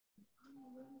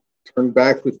Turn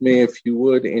back with me, if you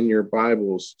would, in your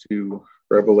Bibles to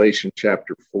Revelation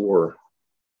chapter 4.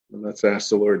 And let's ask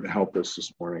the Lord to help us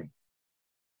this morning.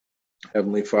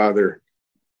 Heavenly Father,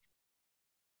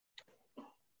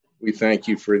 we thank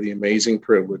you for the amazing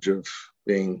privilege of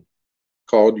being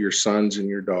called your sons and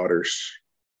your daughters,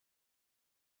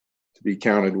 to be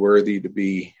counted worthy to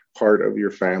be part of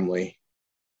your family.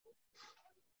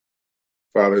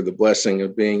 Father, the blessing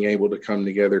of being able to come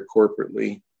together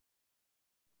corporately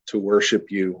to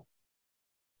worship you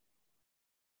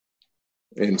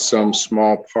in some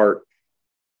small part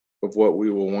of what we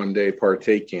will one day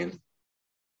partake in.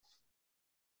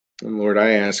 And Lord,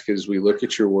 I ask as we look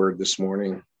at your word this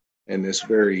morning in this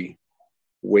very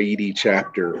weighty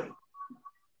chapter,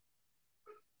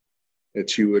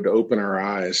 that you would open our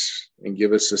eyes and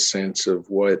give us a sense of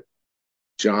what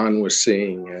John was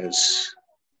seeing as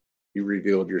you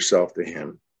revealed yourself to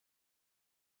him.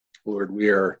 Lord, we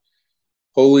are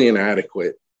wholly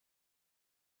inadequate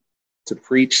to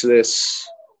preach this,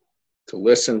 to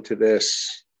listen to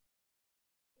this,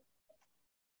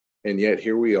 and yet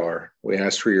here we are. We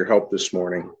ask for your help this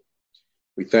morning.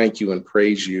 We thank you and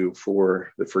praise you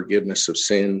for the forgiveness of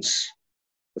sins,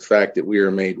 the fact that we are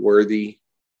made worthy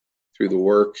through the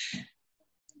work,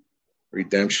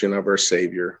 redemption of our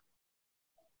Savior,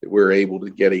 that we're able to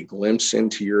get a glimpse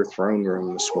into your throne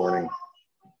room this morning.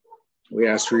 We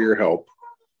ask for your help.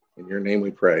 In your name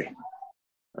we pray.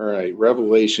 All right,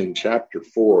 Revelation chapter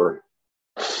 4.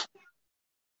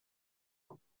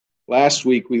 Last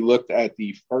week we looked at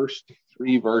the first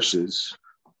 3 verses,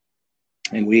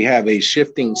 and we have a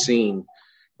shifting scene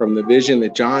from the vision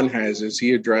that John has as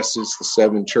he addresses the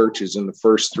 7 churches in the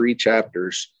first 3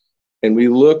 chapters. And we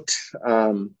looked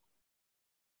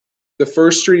the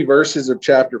first 3 verses of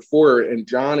chapter 4, and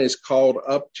John is called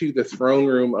up to the throne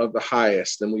room of the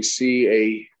highest. And we see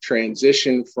a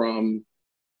transition from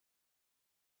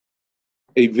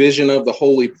a vision of the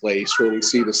holy place where we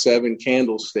see the 7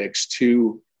 candlesticks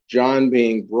to John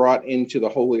being brought into the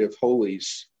Holy of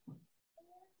Holies.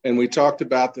 And we talked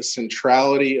about the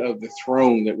centrality of the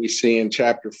throne that we see in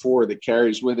chapter 4 that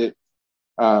carries with it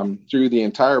through the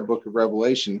entire book of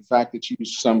Revelation. In fact, it's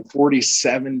used some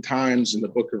 47 times in the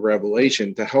book of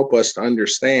Revelation to help us to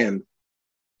understand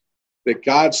that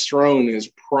God's throne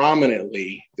is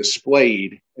prominently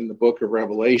displayed in the book of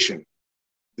Revelation.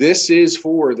 This is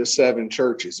for the 7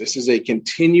 churches. This is a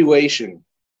continuation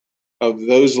of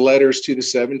those letters to the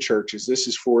 7 churches. This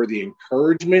is for the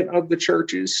encouragement of the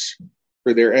churches,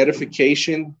 for their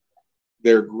edification,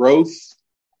 their growth,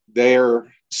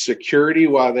 their security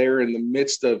while they're in the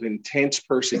midst of intense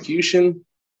persecution.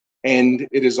 And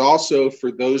it is also for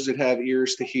those that have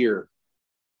ears to hear,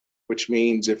 which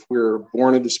means if we're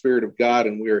born of the Spirit of God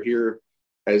and we are here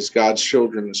as God's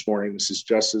children this morning, this is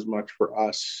just as much for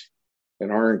us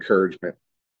and our encouragement.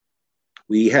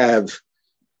 We have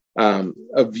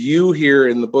a view here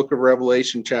in the book of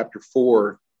Revelation chapter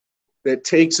 4 that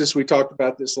takes us, we talked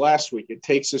about this last week, it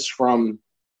takes us from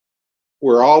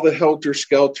where all the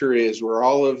helter-skelter is, where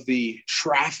all of the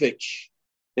traffic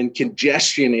and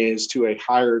congestion is, to a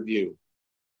higher view.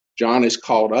 John is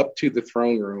called up to the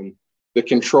throne room, the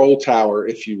control tower,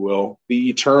 if you will, the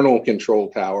eternal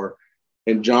control tower,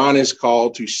 and John is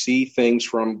called to see things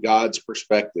from God's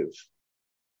perspective.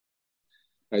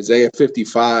 Isaiah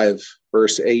 55,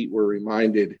 verse 8, we're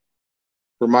reminded,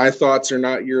 "For my thoughts are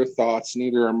not your thoughts,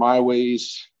 neither are my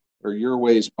ways or your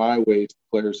ways my ways,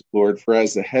 declares the Lord. For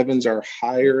as the heavens are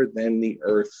higher than the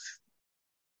earth,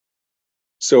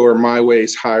 so are my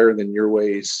ways higher than your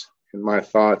ways, and my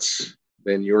thoughts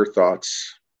than your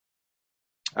thoughts."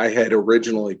 I had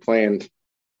originally planned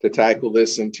to tackle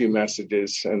this in 2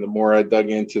 messages, and the more I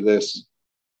dug into this,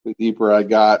 the deeper I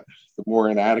got, the more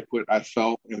inadequate I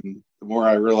felt, and the more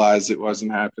I realized it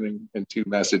wasn't happening in 2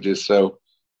 messages. So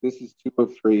this is 2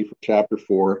 of 3 for chapter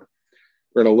 4.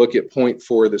 We're going to look at point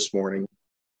 4 this morning,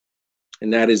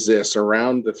 and that is this: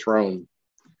 around the throne.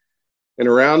 And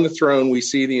around the throne, we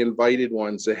see the invited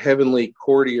ones, the heavenly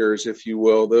courtiers, if you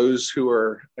will, those who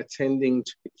are attending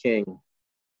to the king.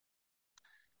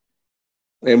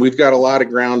 And we've got a lot of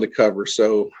ground to cover,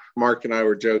 so Mark and I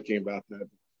were joking about that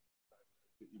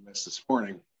you missed this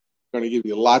morning. I'm going to give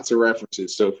you lots of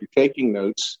references, so if you're taking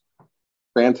notes,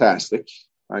 fantastic.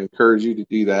 I encourage you to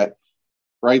do that.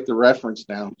 Write the reference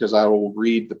down because I will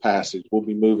read the passage. We'll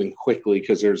be moving quickly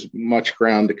because there's much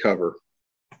ground to cover.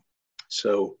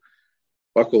 So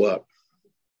buckle up.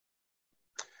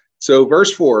 So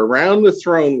verse 4, around the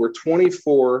throne were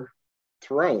 24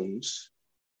 thrones,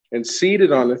 and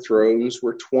seated on the thrones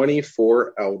were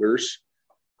 24 elders,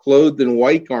 clothed in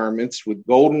white garments with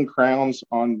golden crowns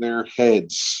on their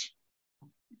heads.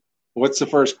 What's the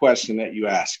first question that you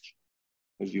ask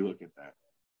as you look at that?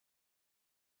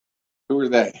 Who are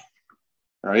they?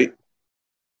 Right?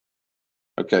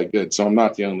 Okay, good. So I'm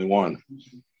not the only one.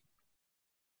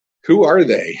 Who are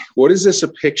they? What is this a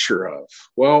picture of?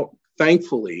 Well,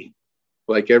 thankfully,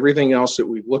 like everything else that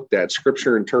we've looked at,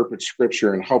 Scripture interprets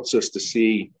Scripture and helps us to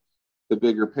see the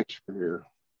bigger picture here.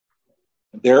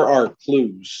 There are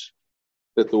clues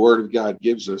that the Word of God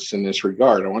gives us in this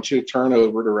regard. I want you to turn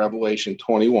over to Revelation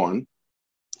 21.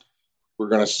 We're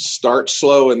going to start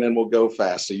slow and then we'll go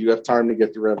fast. So you have time to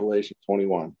get to Revelation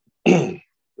 21.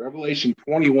 Revelation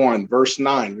 21, verse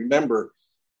 9. Remember,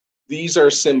 these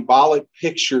are symbolic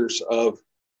pictures of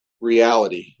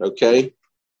reality, okay?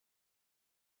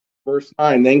 Verse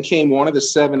 9, then came one of the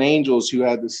seven angels who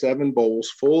had the seven bowls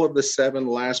full of the seven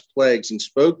last plagues and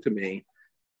spoke to me,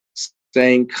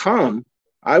 saying, come,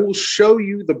 I will show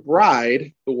you the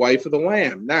bride, the wife of the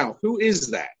Lamb. Now, who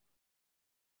is that?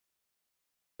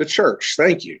 The church.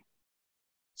 Thank you.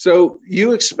 So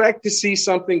you expect to see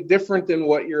something different than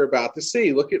what you're about to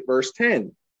see. Look at verse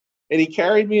 10. And he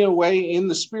carried me away in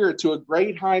the spirit to a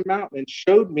great high mountain and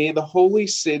showed me the holy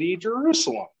city,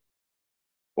 Jerusalem.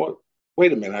 Well,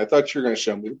 wait a minute. I thought you were going to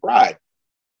show me the bride.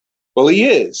 Well, he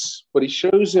is, but he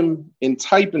shows him in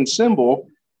type and symbol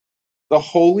the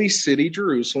holy city,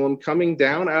 Jerusalem, coming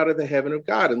down out of the heaven of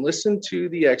God. And listen to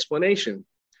the explanation.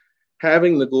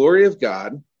 Having the glory of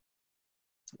God,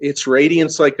 its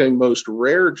radiance like a most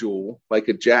rare jewel, like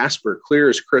a jasper, clear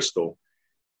as crystal.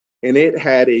 And it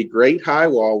had a great high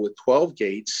wall with 12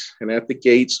 gates, and at the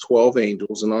gates 12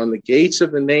 angels. And on the gates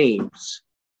of the names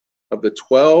of the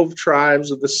 12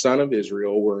 tribes of the son of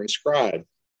Israel were inscribed.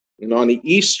 And on the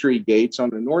east 3 gates, on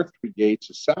the north 3 gates,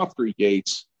 the south 3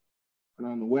 gates, and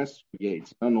on the west 3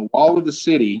 gates. On the wall of the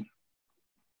city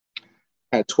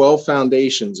had 12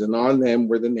 foundations, and on them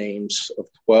were the names of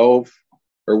 12,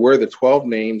 or were the 12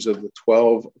 names of the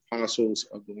 12 apostles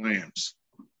of the Lambs,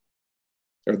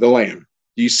 or the Lamb.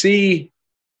 Do you see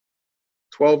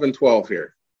 12 and 12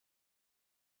 here?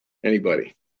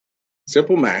 Anybody?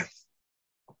 Simple math.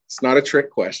 It's not a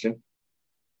trick question.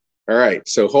 All right,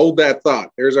 so hold that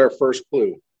thought. There's our first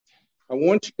clue. I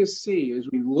want you to see, as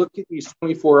we look at these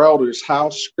 24 elders, how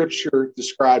Scripture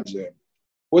describes them.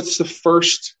 What's the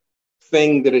first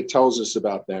thing that it tells us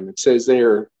about them? It says they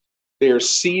are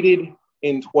seated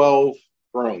in 12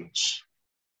 thrones.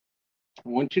 I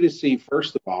want you to see,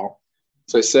 first of all,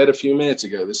 as I said a few minutes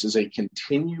ago, this is a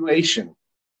continuation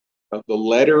of the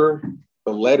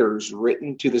letters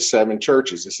written to the 7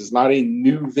 churches. This is not a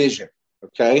new vision,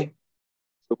 okay?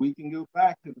 So we can go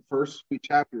back to the first 3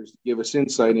 chapters to give us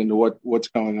insight into what's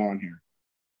going on here.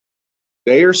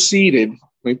 They are seated, let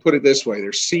me put it this way,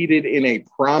 they're seated in a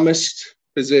promised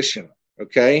position,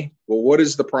 okay? Well, what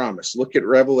is the promise? Look at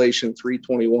Revelation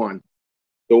 3:21.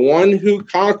 The one who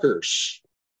conquers,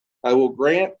 I will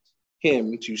grant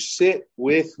him to sit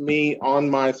with me on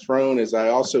my throne as I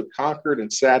also conquered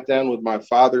and sat down with my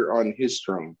Father on his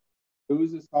throne. Who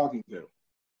is this talking to?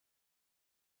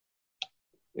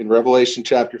 In Revelation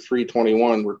chapter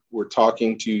 3:21, we're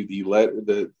talking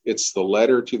to it's the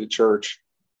letter to the church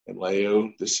in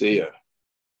Laodicea.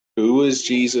 Who is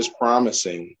Jesus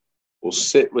promising will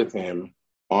sit with him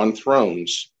on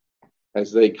thrones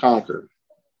as they conquer?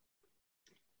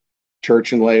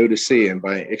 Church in Laodicea, and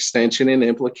by extension and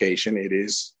implication, it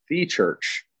is the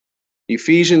church.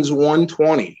 Ephesians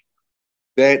 1:20,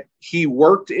 that he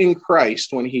worked in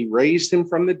Christ when he raised him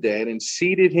from the dead and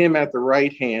seated him at the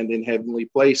right hand in heavenly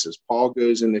places. Paul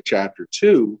goes into chapter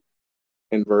 2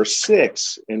 and verse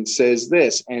 6 and says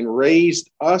this, and raised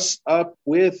us up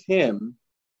with him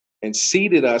and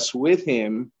seated us with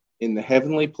him in the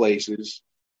heavenly places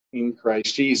in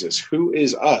Christ Jesus. Who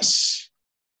is us?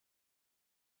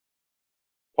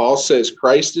 Paul says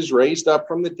Christ is raised up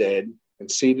from the dead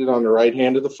and seated on the right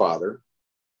hand of the Father.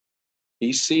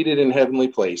 He's seated in heavenly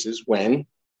places. When?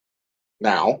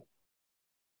 Now.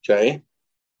 Okay.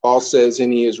 Paul says,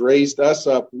 and he has raised us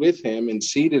up with him and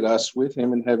seated us with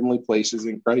him in heavenly places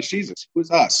in Christ Jesus. Who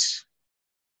is us?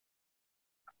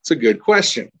 It's a good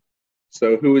question.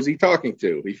 So who is he talking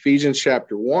to? Ephesians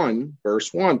chapter 1,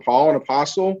 verse 1. Paul, an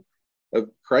apostle of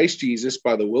Christ Jesus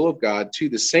by the will of God, to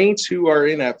the saints who are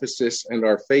in Ephesus and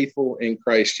are faithful in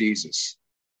Christ Jesus.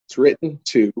 It's written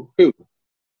to who?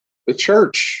 The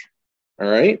church. All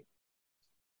right.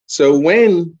 So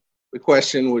when the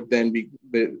question would then be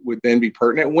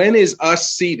pertinent, when is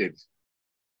us seated?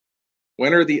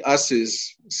 When are the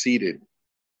us's seated?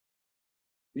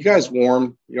 You guys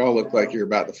warm? You all look like you're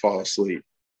about to fall asleep.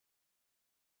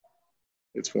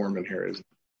 It's warm in here, isn't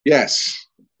it? Yes.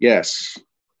 Yes.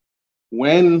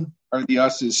 When are the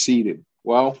us's seated?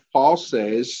 Well, Paul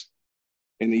says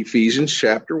in Ephesians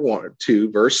chapter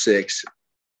 2, verse 6,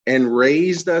 and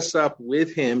raised us up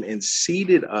with him and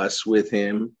seated us with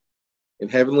him in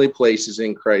heavenly places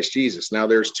in Christ Jesus. Now,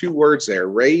 there's two words there,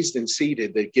 raised and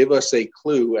seated, that give us a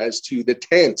clue as to the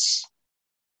tense.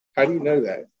 How do you know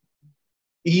that?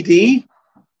 ED?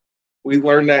 We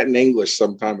learned that in English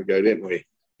some time ago, didn't we?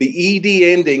 The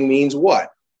ED ending means what?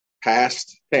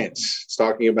 Past tense. It's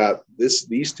talking about this.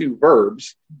 These two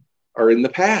verbs are in the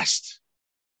past.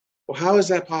 Well, how is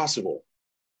that possible?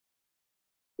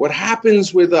 What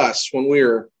happens with us when we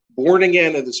are born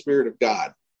again of the Spirit of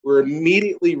God? We're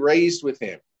immediately raised with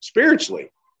him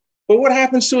spiritually. But what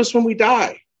happens to us when we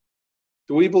die?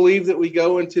 Do we believe that we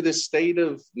go into this state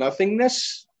of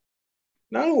nothingness?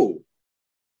 No.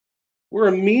 We're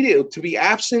immediately to be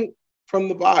absent from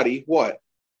the body. What?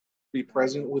 Be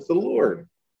present with the Lord.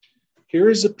 Here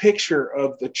is a picture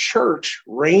of the church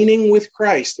reigning with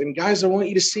Christ. And guys, I want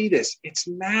you to see this. It's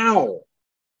now,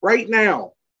 right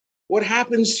now. What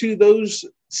happens to those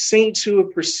saints who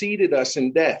have preceded us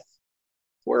in death?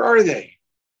 Where are they?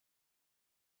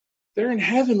 They're in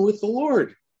heaven with the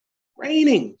Lord,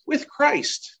 reigning with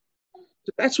Christ.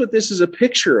 That's what this is a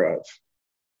picture of.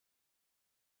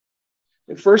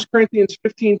 In 1 Corinthians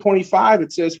 15:25,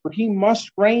 it says, for he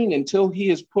must reign until he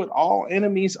has put all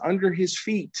enemies under his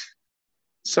feet.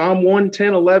 Psalm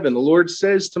 110:11, the Lord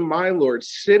says to my Lord,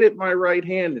 sit at my right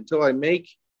hand until I make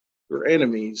your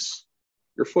enemies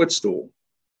your footstool.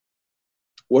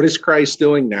 What is Christ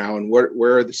doing now, and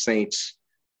where are the saints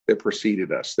that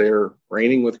preceded us? They're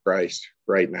reigning with Christ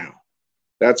right now.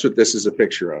 That's what this is a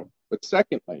picture of. But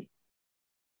secondly,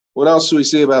 what else do we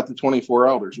see about the 24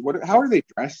 elders? How are they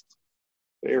dressed?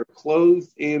 They are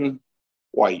clothed in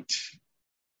white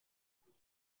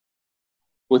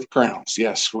with crowns.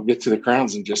 Yes, we'll get to the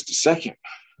crowns in just a second.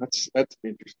 That's an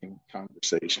interesting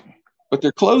conversation. But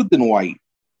they're clothed in white.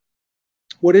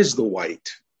 What is the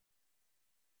white?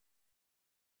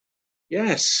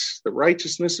 Yes, the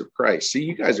righteousness of Christ. See,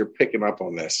 you guys are picking up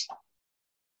on this.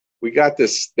 We got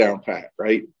this down pat,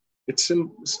 right? It's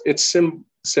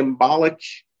symbolic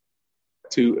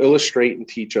to illustrate and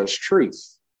teach us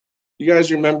truth. You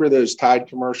guys remember those Tide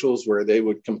commercials where they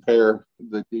would compare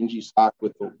the dingy sock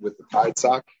with the Tide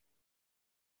sock?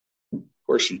 Of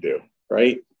course you do,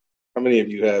 right? How many of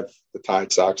you have the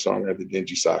Tide socks on or the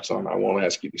dingy socks on? I won't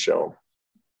ask you to show them.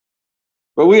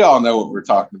 But we all know what we're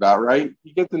talking about, right?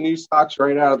 You get the new socks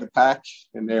right out of the pack,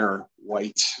 and they're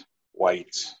white.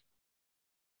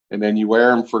 And then you wear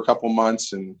them for a couple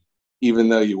months, and even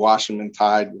though you wash them in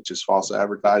Tide, which is false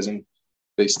advertising,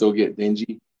 they still get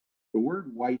dingy. The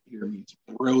word white here means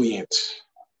brilliant,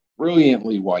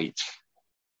 brilliantly white.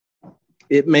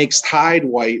 It makes Tide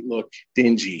white look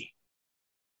dingy.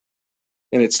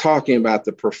 And it's talking about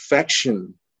the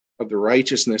perfection of the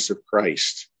righteousness of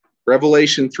Christ.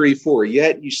 Revelation 3:4,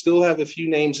 yet you still have a few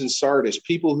names in Sardis,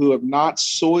 people who have not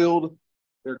soiled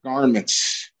their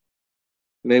garments.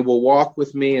 And they will walk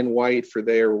with me in white, for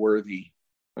they are worthy.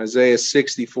 Isaiah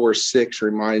 64:6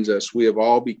 reminds us we have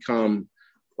all become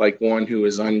like one who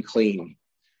is unclean.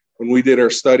 When we did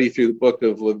our study through the book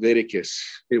of Leviticus,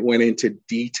 it went into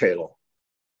detail,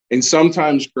 and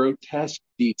sometimes grotesque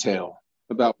detail,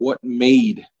 about what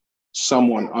made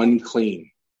someone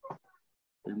unclean.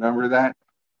 Remember that?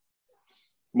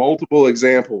 Multiple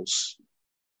examples.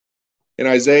 And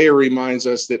Isaiah reminds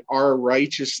us that our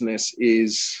righteousness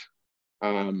is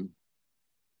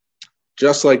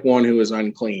just like one who is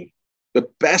unclean. The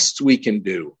best we can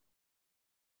do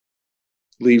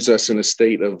leaves us in a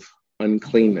state of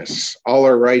uncleanness. All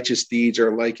our righteous deeds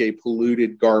are like a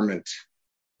polluted garment.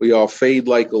 We all fade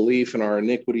like a leaf, and our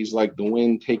iniquities like the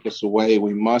wind take us away.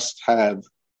 We must have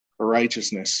the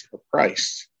righteousness of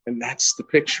Christ. And that's the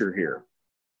picture here.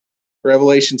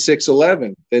 Revelation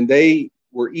 6:11, then they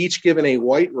were each given a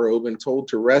white robe and told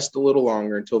to rest a little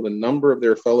longer until the number of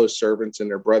their fellow servants and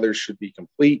their brothers should be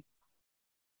complete,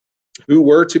 who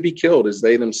were to be killed as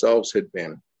they themselves had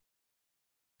been.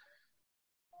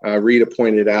 Rita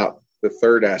pointed out the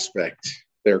third aspect,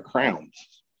 their crowns.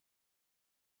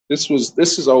 This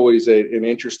is always an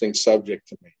interesting subject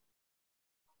to me.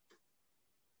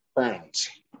 Crowns.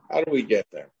 How do we get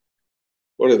them?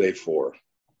 What are they for?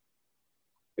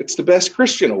 It's the Best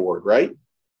Christian Award, right?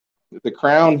 The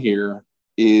crown here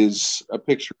is a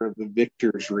picture of the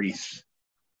victor's wreath.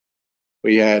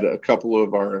 We had a couple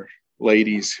of our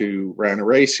ladies who ran a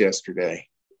race yesterday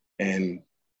and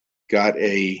got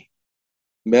a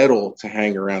medal to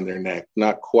hang around their neck.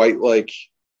 Not quite like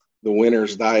the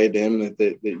winner's diadem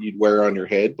that you'd wear on your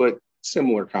head, but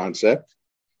similar concept.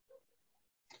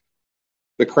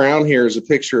 The crown here is a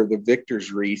picture of the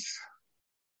victor's wreath.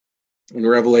 In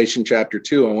Revelation chapter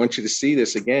 2, I want you to see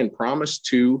this again, promised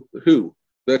to who?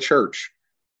 The church.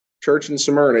 Church in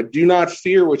Smyrna, do not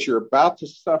fear what you're about to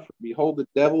suffer. Behold, the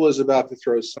devil is about to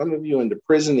throw some of you into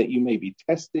prison that you may be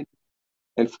tested.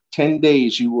 And for 10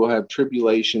 days you will have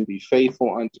tribulation. Be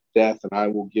faithful unto death, and I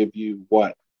will give you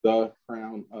what? The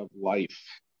crown of life.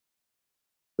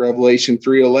 Revelation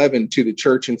 3:11, to the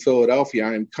church in Philadelphia,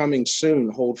 I am coming soon.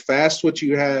 Hold fast what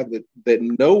you have, that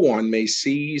no one may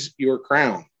seize your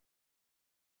crown.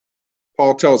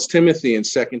 Paul tells Timothy in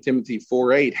 2 Timothy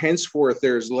 4:8, henceforth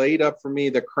there is laid up for me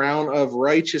the crown of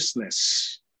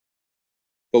righteousness,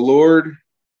 the Lord,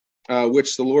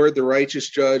 which the Lord, the righteous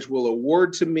judge, will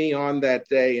award to me on that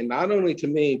day, and not only to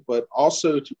me, but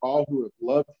also to all who have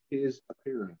loved his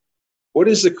appearing. What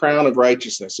is the crown of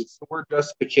righteousness? It's the word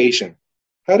justification.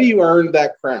 How do you earn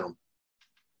that crown?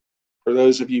 For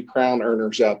those of you crown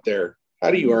earners out there,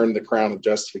 how do you earn the crown of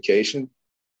justification?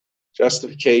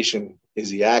 Justification is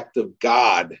the act of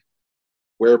God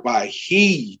whereby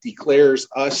he declares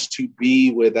us to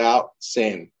be without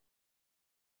sin.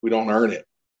 We don't earn it.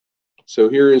 So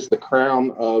here is the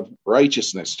crown of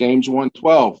righteousness. James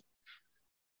 1:12.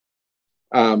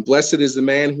 Blessed is the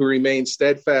man who remains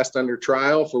steadfast under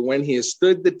trial, for when he has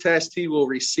stood the test, he will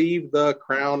receive the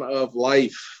crown of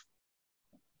life,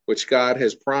 which God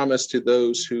has promised to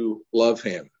those who love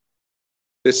him.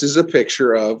 This is a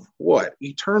picture of what?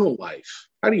 Eternal life.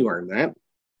 How do you earn that?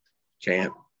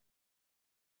 Can't.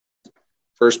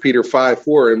 1 Peter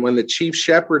 5:4, and when the chief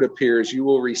shepherd appears, you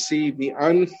will receive the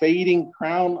unfading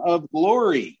crown of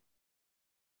glory.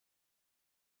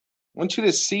 I want you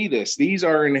to see this. These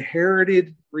are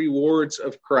inherited rewards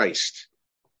of Christ.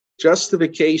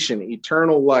 Justification,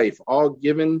 eternal life, all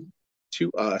given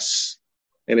to us.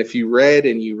 And if you read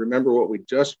and you remember what we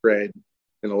just read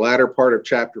in the latter part of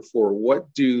chapter 4,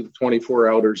 what do the 24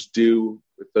 elders do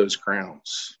with those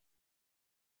crowns?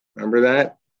 Remember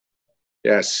that?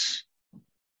 Yes.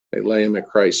 They lay them at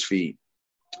Christ's feet.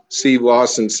 Steve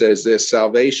Lawson says this,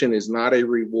 salvation is not a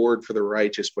reward for the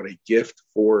righteous, but a gift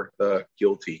for the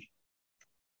guilty.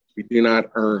 We do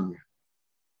not earn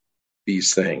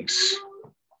these things.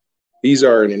 These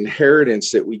are an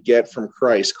inheritance that we get from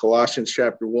Christ. Colossians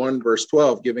chapter 1, verse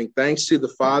 12, giving thanks to the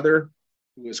Father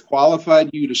who has qualified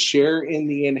you to share in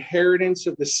the inheritance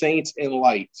of the saints in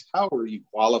light. How are you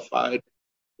qualified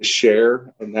to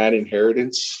share in that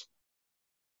inheritance?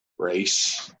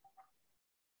 Grace.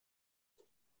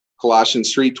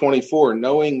 Colossians 3:24,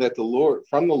 knowing that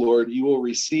from the Lord you will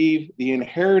receive the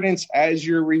inheritance as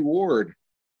your reward.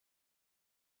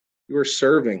 You are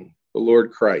serving the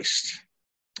Lord Christ.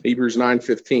 Hebrews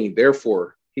 9:15,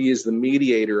 therefore he is the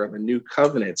mediator of a new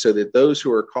covenant, so that those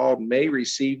who are called may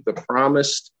receive the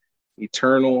promised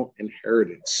eternal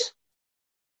inheritance.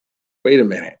 Wait a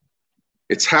minute.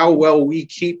 It's how well we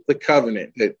keep the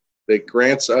covenant that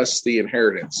grants us the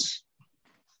inheritance.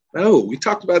 No, we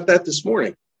talked about that this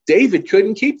morning. David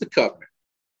couldn't keep the covenant.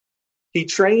 He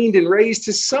trained and raised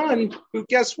his son, who,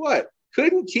 guess what?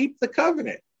 Couldn't keep the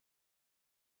covenant.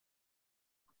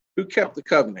 Who kept the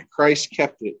covenant? Christ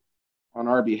kept it on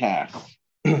our behalf.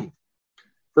 1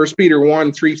 Peter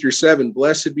 1:3-7,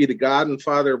 blessed be the God and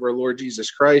Father of our Lord Jesus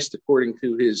Christ, according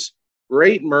to his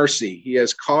great mercy. He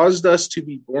has caused us to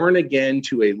be born again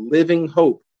to a living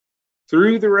hope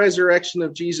through the resurrection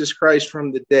of Jesus Christ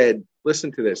from the dead.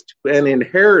 Listen to this, to an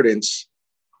inheritance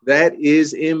that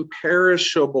is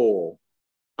imperishable,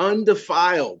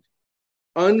 undefiled,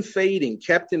 unfading,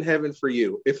 kept in heaven for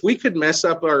you. If we could mess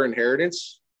up our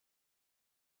inheritance,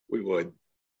 we would.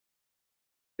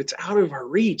 It's out of our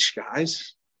reach,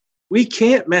 guys. We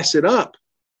can't mess it up.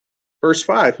 Verse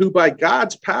 5, who by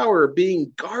God's power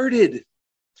being guarded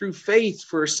through faith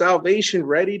for salvation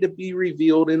ready to be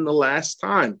revealed in the last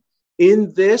time.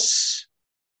 In this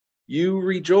you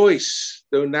rejoice,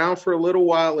 though now for a little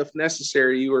while, if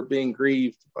necessary, you are being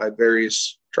grieved by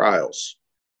various trials.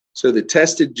 So the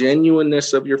tested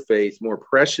genuineness of your faith, more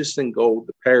precious than gold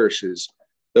that perishes,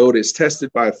 though it is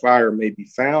tested by fire, may be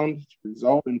found to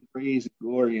result in praise and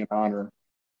glory and honor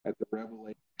at the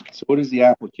revelation. So what is the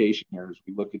application here as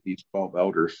we look at these 12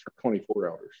 elders, or 24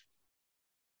 elders?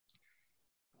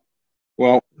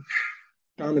 Well,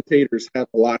 commentators have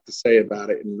a lot to say about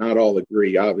it, and not all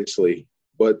agree, obviously.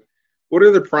 But what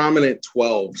are the prominent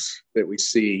 12s that we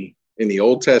see in the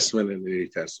Old Testament and the New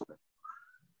Testament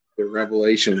that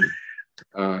Revelation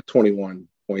 21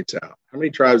 points out? How many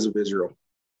tribes of Israel?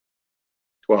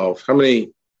 12. How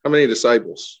many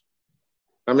disciples?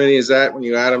 How many is that when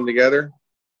you add them together?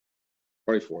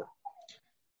 24.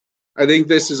 I think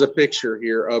this is a picture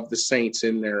here of the saints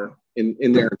in their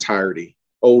entirety.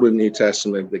 Old and New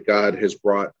Testament that God has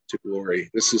brought to glory.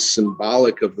 This is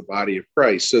symbolic of the body of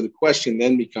Christ. So the question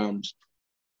then becomes,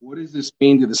 what does this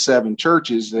mean to the seven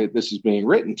churches that this is being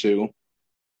written to?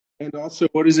 And also,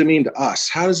 what does it mean to us?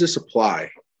 How does this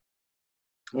apply?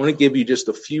 I want to give you just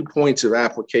a few points of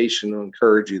application to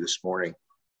encourage you this morning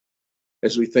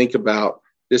as we think about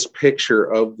this picture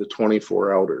of the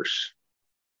 24 elders.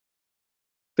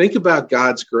 Think about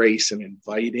God's grace in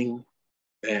inviting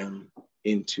them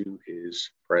into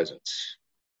his presence.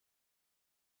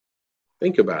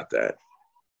 Think about that.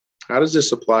 How does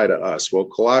this apply to us? Well,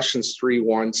 Colossians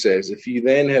 3:1 says, if you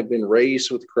then have been raised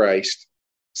with Christ,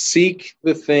 seek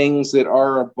the things that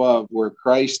are above where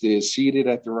Christ is seated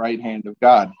at the right hand of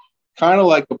God. Kind of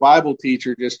like the Bible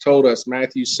teacher just told us,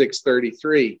 Matthew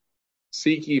 6:33,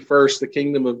 seek ye first the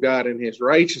kingdom of God and his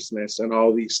righteousness, and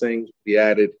all these things will be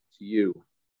added to you.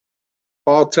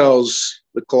 Paul tells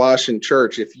the Colossian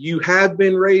church, if you have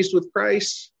been raised with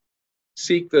Christ,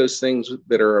 seek those things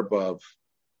that are above,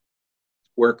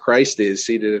 where Christ is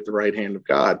seated at the right hand of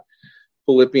God.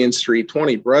 Philippians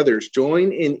 3:20, brothers,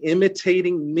 join in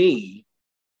imitating me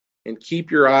and keep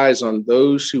your eyes on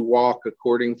those who walk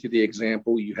according to the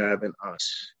example you have in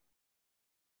us.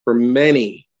 For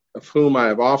many of whom I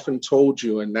have often told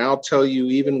you and now tell you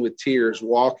even with tears,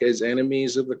 walk as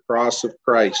enemies of the cross of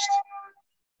Christ.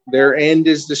 Their end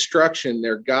is destruction.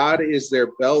 Their God is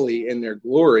their belly and their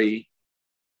glory,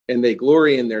 and they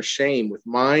glory in their shame with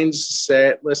minds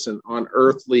set, on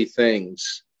earthly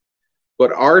things.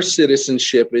 But our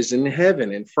citizenship is in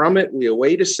heaven, and from it we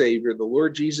await a Savior, the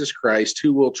Lord Jesus Christ,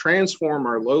 who will transform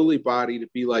our lowly body to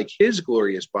be like his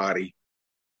glorious body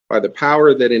by the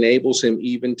power that enables him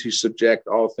even to subject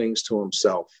all things to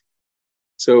himself.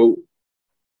 So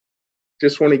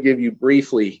just want to give you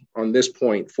briefly on this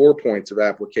point, 4 points of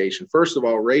application. First of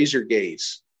all, raise your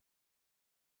gaze.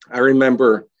 I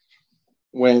remember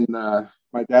when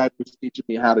my dad was teaching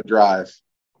me how to drive,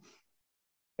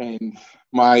 and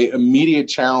my immediate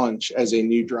challenge as a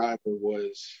new driver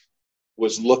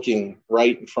was looking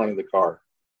right in front of the car.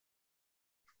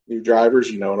 New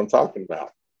drivers, you know what I'm talking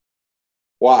about.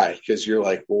 Why? Because you're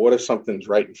like, well, what if something's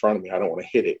right in front of me? I don't want to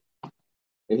hit it.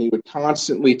 And he would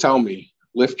constantly tell me,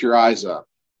 lift your eyes up,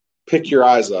 pick your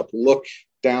eyes up, look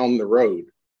down the road.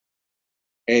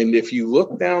 And if you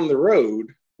look down the road,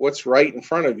 what's right in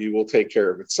front of you will take care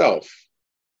of itself.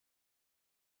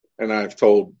 And I've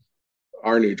told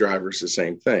our new drivers the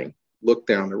same thing. Look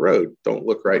down the road. Don't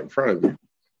look right in front of you.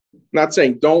 I'm not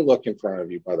saying don't look in front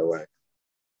of you, by the way.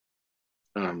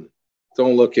 Don't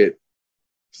look at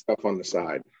stuff on the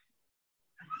side.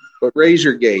 But raise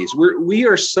your gaze. We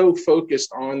are so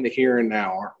focused on the here and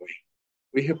now, aren't we?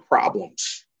 We have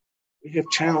problems. We have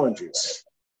challenges.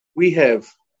 We have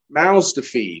mouths to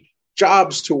feed,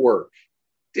 jobs to work,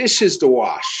 dishes to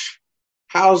wash,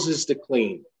 houses to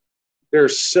clean. There are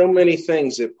so many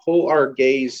things that pull our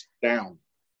gaze down.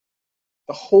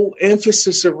 The whole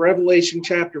emphasis of Revelation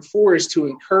chapter 4 is to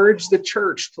encourage the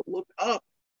church to look up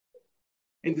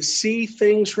and to see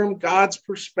things from God's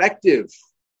perspective.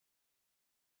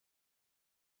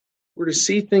 We're to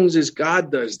see things as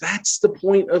God does. That's the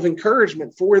point of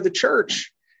encouragement for the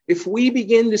church. If we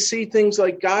begin to see things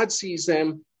like God sees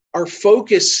them, our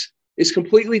focus is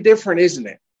completely different, isn't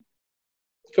it?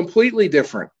 Completely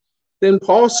different. Then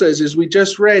Paul says, as we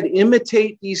just read,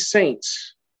 imitate these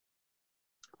saints.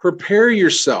 Prepare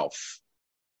yourself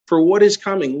for what is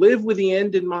coming. Live with the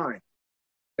end in mind.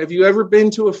 Have you ever been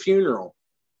to a funeral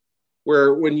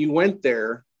where when you went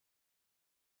there,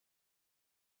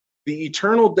 the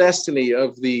eternal destiny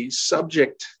of the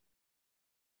subject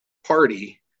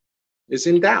party is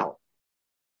in doubt?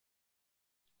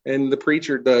 And the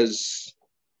preacher does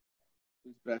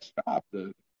his best job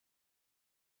to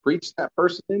preach that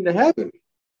person into heaven.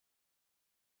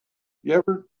 You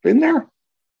ever been there?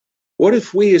 What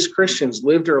if we as Christians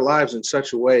lived our lives in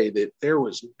such a way that there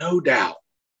was no doubt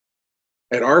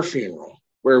at our funeral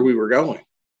where we were going?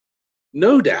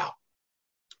 No doubt.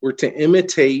 We're to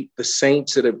imitate the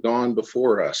saints that have gone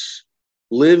before us.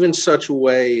 Live in such a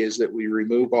way as that we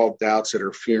remove all doubts at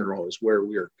our funeral is where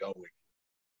we are going.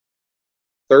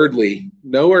 Thirdly,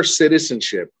 know our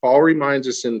citizenship. Paul reminds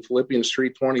us in Philippians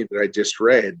 3:20 that I just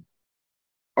read,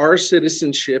 our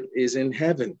citizenship is in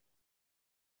heaven.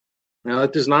 Now,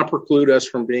 that does not preclude us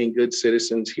from being good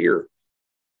citizens here.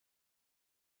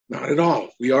 Not at all.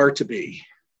 We are to be,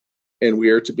 and we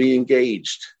are to be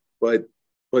engaged. But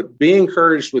be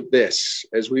encouraged with this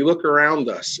as we look around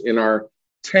us in our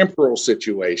temporal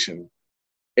situation,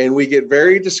 and we get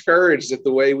very discouraged at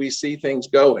the way we see things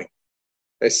going.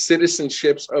 As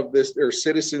citizens of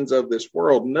this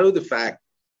world, know the fact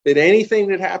that anything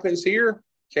that happens here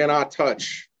cannot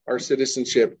touch our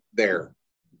citizenship there.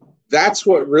 That's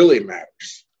what really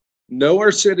matters. Know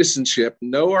our citizenship,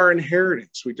 know our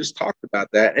inheritance. We just talked about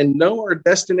that. And know our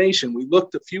destination. We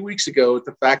looked a few weeks ago at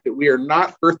the fact that we are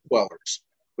not earth dwellers.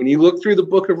 When you look through the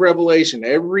book of Revelation,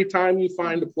 every time you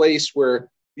find a place where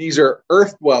these are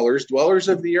earth dwellers, dwellers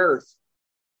of the earth,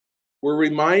 we're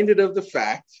reminded of the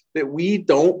fact that we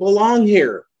don't belong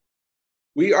here.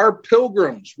 We are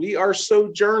pilgrims. We are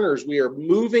sojourners. We are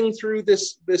moving through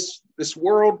this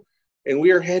world, and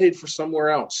we are headed for somewhere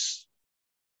else.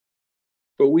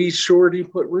 But we sure do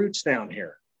put roots down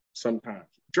here sometimes.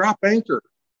 Drop anchor.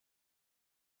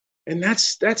 And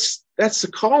that's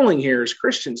the calling here as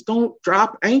Christians. Don't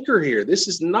drop anchor here. This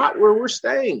is not where we're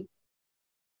staying.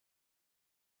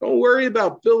 Don't worry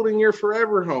about building your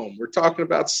forever home. We're talking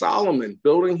about Solomon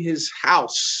building his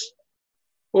house.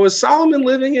 Well, is Solomon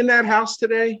living in that house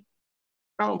today?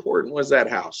 How important was that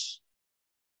house?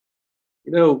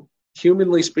 You know,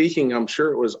 humanly speaking, I'm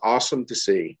sure it was awesome to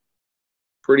see.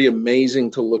 Pretty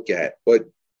amazing to look at. But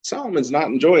Solomon's not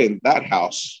enjoying that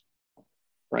house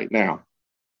right now.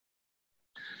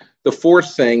 The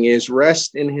fourth thing is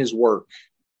rest in his work.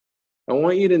 I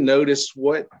want you to notice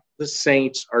what the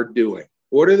saints are doing.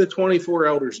 What are the 24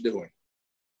 elders doing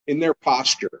in their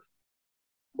posture?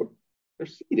 They're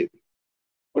seated.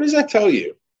 What does that tell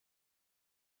you?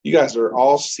 You guys are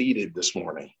all seated this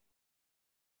morning.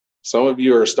 Some of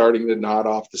you are starting to nod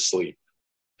off to sleep.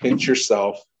 Pinch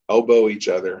yourself, elbow each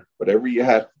other, whatever you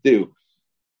have to do.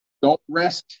 Don't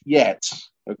rest yet,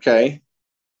 okay?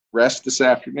 Rest this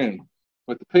afternoon.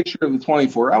 But the picture of the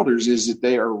 24 elders is that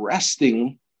they are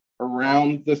resting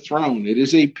around the throne. It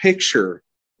is a picture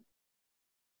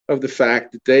of the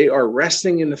fact that they are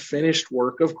resting in the finished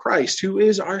work of Christ, who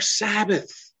is our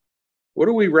Sabbath. What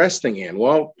are we resting in?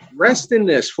 Well, rest in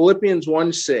this. Philippians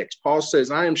 1:6, Paul says,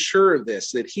 I am sure of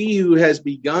this, that he who has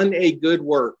begun a good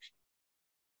work,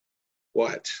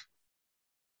 what?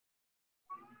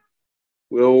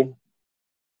 Will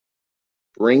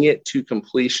bring it to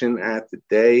completion at the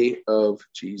day of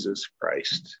Jesus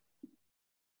Christ.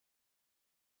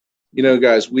 You know,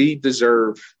 guys, we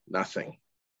deserve nothing.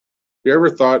 You ever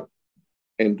thought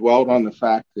and dwelled on the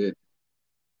fact that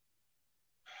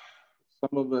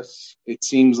some of us, it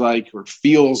seems like or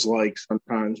feels like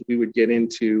sometimes we would get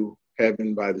into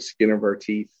heaven by the skin of our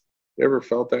teeth? You ever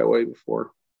felt that way before?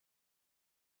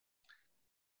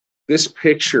 This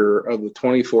picture of the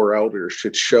 24 elders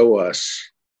should show us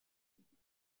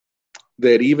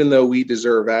that even though we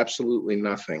deserve absolutely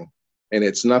nothing, and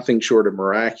it's nothing short of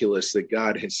miraculous that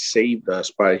God has saved us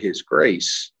by his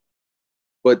grace,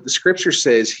 but the scripture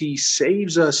says he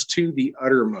saves us to the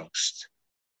uttermost.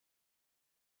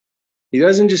 He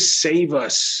doesn't just save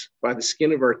us by the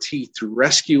skin of our teeth to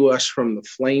rescue us from the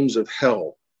flames of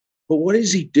hell, but what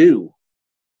does he do?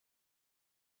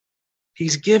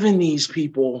 He's given these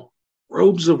people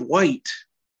robes of white.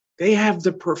 They have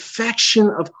the perfection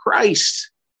of Christ.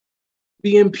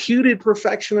 The imputed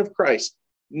perfection of Christ,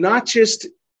 not just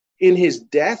in his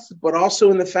death, but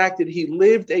also in the fact that he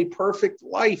lived a perfect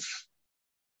life.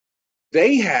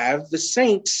 They have, the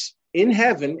saints in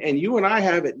heaven, and you and I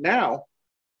have it now.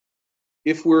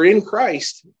 If we're in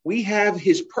Christ, we have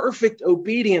his perfect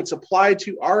obedience applied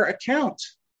to our account.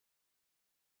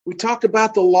 We talked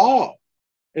about the law,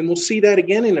 and we'll see that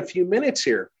again in a few minutes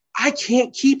here. I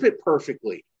can't keep it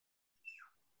perfectly.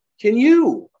 Can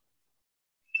you?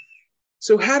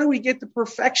 So how do we get the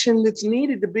perfection that's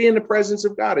needed to be in the presence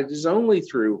of God? It is only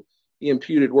through the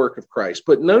imputed work of Christ.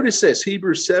 But notice this,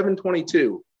 Hebrews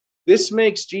 7:22. This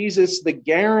makes Jesus the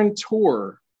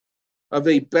guarantor of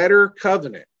a better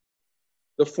covenant.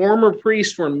 The former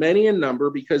priests were many in number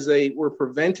because they were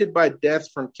prevented by death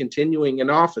from continuing in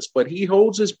office, but he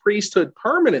holds his priesthood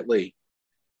permanently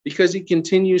because he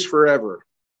continues forever.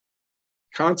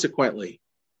 Consequently,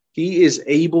 he is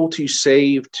able to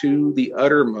save to the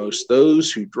uttermost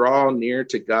those who draw near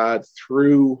to God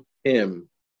through him,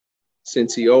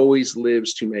 since he always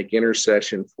lives to make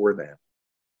intercession for them.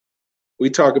 We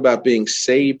talk about being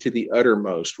saved to the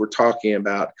uttermost. We're talking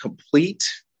about complete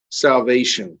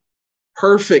salvation,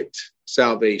 perfect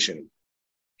salvation.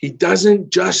 He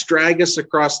doesn't just drag us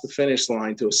across the finish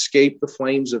line to escape the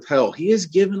flames of hell. He has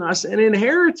given us an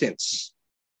inheritance.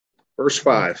 Verse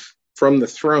 5. From the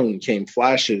throne came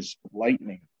flashes of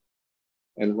lightning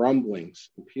and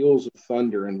rumblings and peals of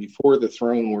thunder, and before the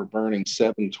throne were burning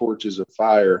 7 torches of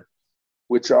fire,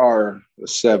 which are the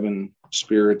 7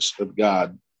 spirits of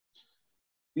God.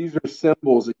 These are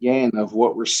symbols, again, of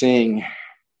what we're seeing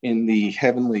in the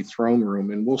heavenly throne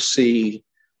room, and we'll see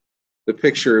the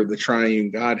picture of the triune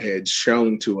Godhead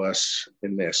shown to us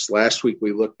in this. Last week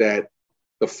we looked at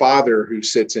the Father who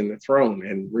sits in the throne.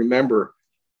 And remember,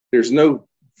 there's no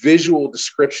visual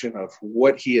description of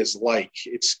what he is like.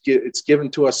 It's given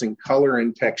to us in color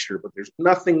and texture, but there's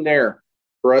nothing there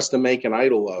for us to make an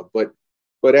idol of.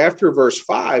 But after verse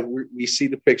 5, we see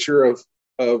the picture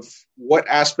of what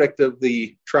aspect of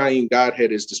the triune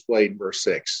Godhead is displayed in verse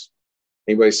 6.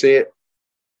 Anybody see it?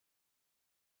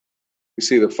 We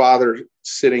see the Father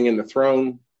sitting in the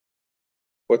throne.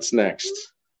 What's next?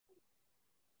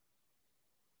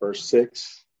 Verse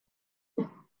 6.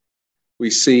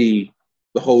 We see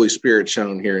the Holy Spirit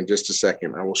shown here in just a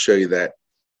second. I will show you that.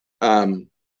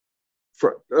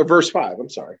 Verse 5, I'm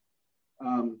sorry.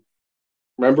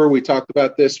 Remember, we talked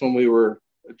about this when we were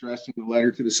addressing the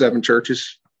letter to the 7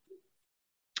 churches.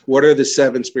 What are the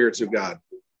 7 spirits of God?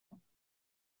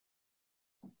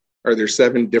 Are there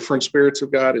 7 different spirits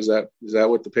of God? Is that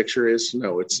what the picture is?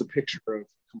 No, it's the picture of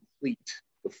complete,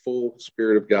 the full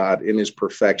Spirit of God in his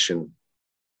perfection.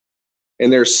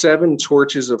 And there's 7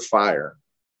 torches of fire.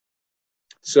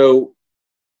 So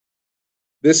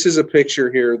this is a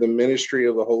picture here of the ministry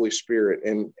of the Holy Spirit.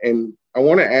 And I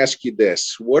want to ask you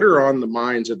this. What are on the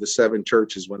minds of the 7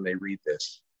 churches when they read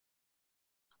this?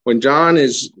 When John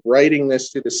is writing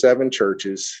this to the 7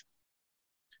 churches,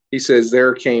 he says,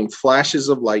 there came flashes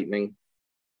of lightning,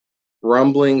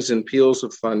 rumblings and peals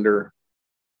of thunder.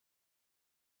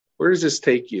 Where does this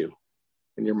take you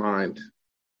in your mind?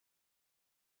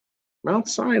 Mount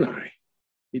Sinai.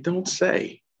 You don't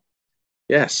say.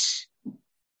 Yes.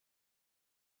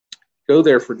 Go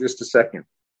there for just a second.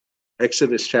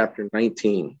 Exodus chapter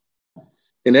 19.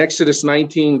 In Exodus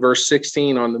 19, verse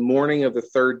 16, on the morning of the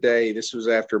 3rd day, this was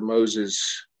after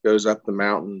Moses goes up the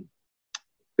mountain,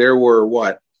 there were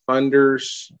what?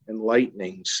 Thunders and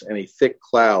lightnings and a thick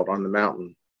cloud on the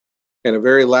mountain, and a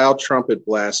very loud trumpet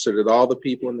blast, so that all the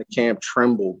people in the camp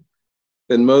trembled.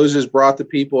 Then Moses brought the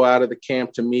people out of the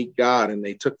camp to meet God, and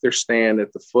they took their stand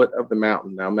at the foot of the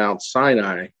mountain. Now Mount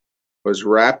Sinai was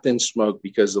wrapped in smoke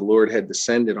because the Lord had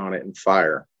descended on it in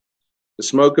fire. The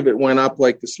smoke of it went up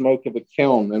like the smoke of a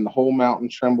kiln, and the whole mountain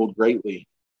trembled greatly.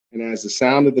 And as the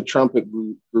sound of the trumpet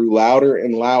grew louder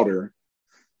and louder,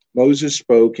 Moses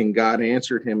spoke, and God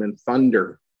answered him in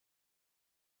thunder.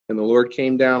 And the Lord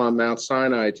came down on Mount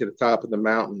Sinai to the top of the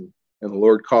mountain, and the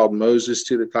Lord called Moses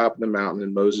to the top of the mountain,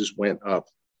 and Moses went up.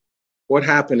 What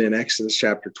happened in Exodus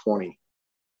chapter 20?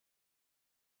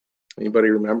 Anybody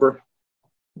remember?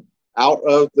 Out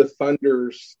of the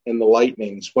thunders and the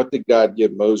lightnings, what did God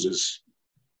give Moses?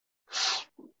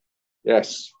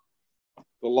 Yes,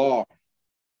 the law.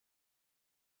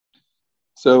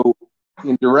 So,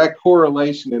 in direct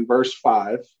correlation in verse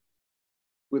 5,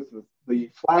 with the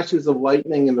flashes of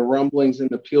lightning and the rumblings and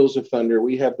the peals of thunder,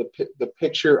 we have the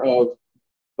picture of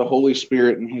the Holy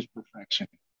Spirit and his perfection.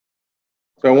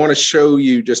 So I want to show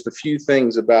you just a few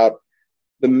things about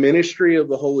the ministry of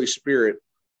the Holy Spirit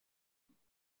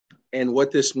and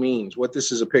what this means, what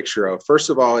this is a picture of. First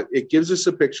of all, it gives us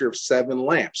a picture of 7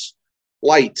 lamps.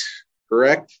 Light,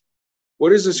 correct? What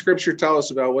does the scripture tell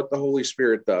us about what the Holy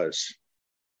Spirit does?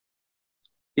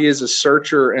 He is a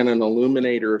searcher and an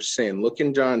illuminator of sin. Look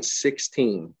in John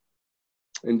 16.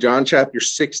 In John chapter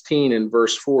 16 and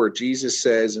verse 4, Jesus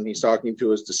says, and he's talking to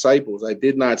his disciples, I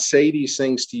did not say these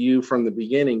things to you from the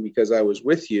beginning because I was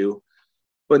with you,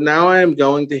 but now I am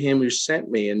going to him who sent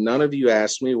me, and none of you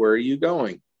asked me, where are you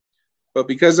going? But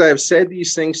because I have said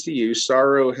these things to you,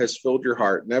 sorrow has filled your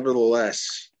heart.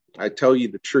 Nevertheless, I tell you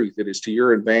the truth. It is to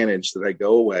your advantage that I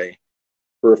go away.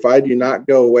 For if I do not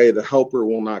go away, the Helper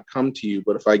will not come to you.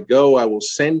 But if I go, I will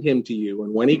send him to you.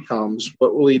 And when he comes,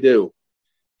 what will he do?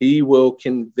 He will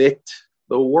convict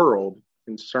the world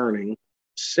concerning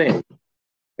sin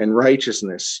and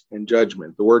righteousness and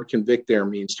judgment. The word convict there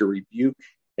means to rebuke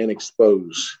and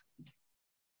expose.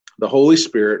 The Holy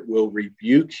Spirit will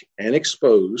rebuke and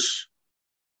expose.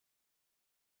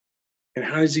 And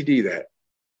how does he do that?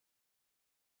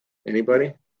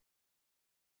 Anybody?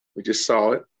 We just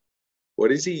saw it. What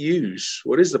does he use?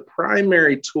 What is the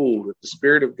primary tool that the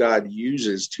Spirit of God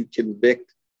uses to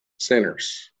convict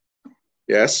sinners?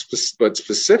 Yes, but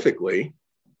specifically,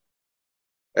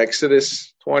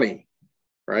 Exodus 20,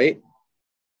 right?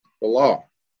 The law.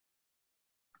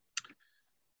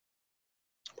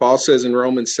 Paul says in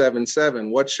Romans 7:7,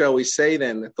 what shall we say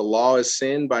then, that the law is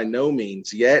sin? By no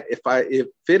means. Yet if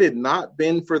it had not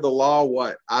been for the law,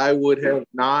 what? I would have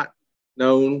not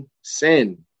known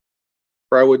sin.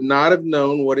 For I would not have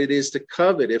known what it is to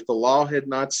covet if the law had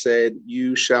not said,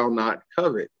 you shall not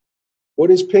covet.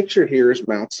 What is pictured here is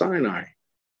Mount Sinai.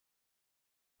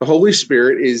 The Holy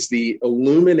Spirit is the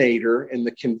illuminator and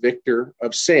the convictor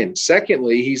of sin.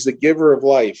 Secondly, he's the giver of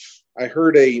life. I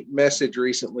heard a message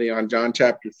recently on John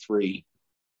chapter 3.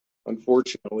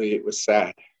 Unfortunately, it was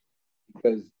sad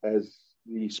because as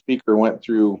the speaker went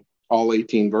through all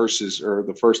 18 verses, or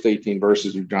the first 18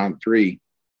 verses of John 3,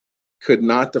 could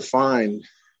not define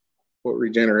what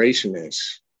regeneration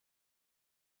is.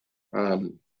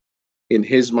 In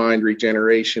his mind,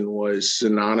 regeneration was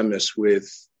synonymous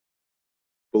with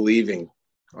believing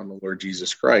on the Lord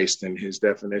Jesus Christ. And his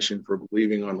definition for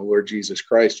believing on the Lord Jesus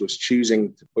Christ was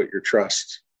choosing to put your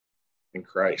trust in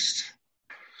Christ.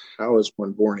 How is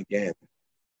one born again?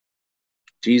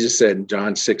 Jesus said in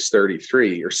John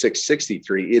 6:33 or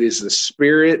 6:63, it is the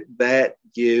Spirit that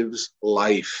gives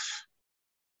life.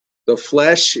 The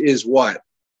flesh is what?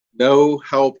 No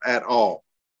help at all.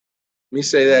 Let me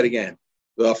say that again.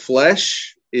 The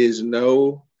flesh is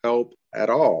no help at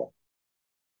all.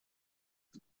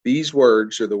 These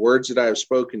words, or the words that I have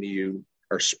spoken to you,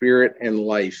 are spirit and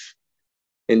life.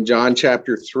 In John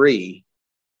chapter 3,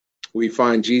 we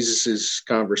find Jesus's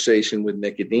conversation with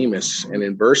Nicodemus. And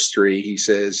in verse 3, he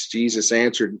says, Jesus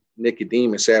answered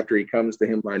Nicodemus after he comes to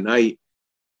him by night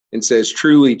and says,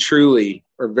 truly, truly,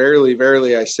 or verily,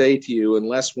 verily, I say to you,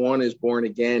 unless one is born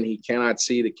again, he cannot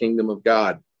see the kingdom of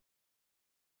God.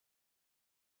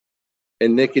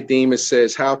 And Nicodemus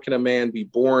says, how can a man be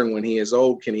born when he is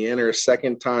old? Can he enter a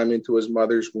second time into his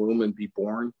mother's womb and be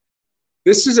born?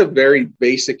 This is a very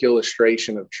basic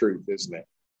illustration of truth, isn't it?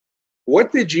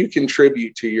 What did you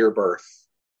contribute to your birth?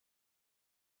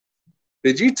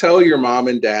 Did you tell your mom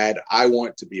and dad, I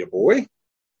want to be a boy?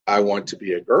 I want to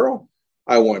be a girl.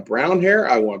 I want brown hair.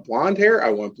 I want blonde hair. I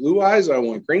want blue eyes. I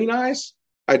want green eyes.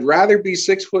 I'd rather be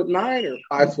 6'9"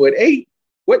 or 5'8".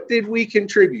 What did we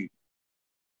contribute?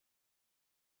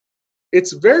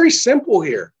 It's very simple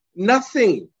here.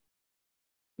 Nothing.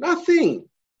 Nothing.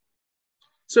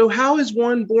 So how is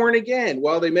one born again?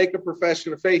 Well, they make a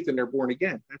profession of faith and they're born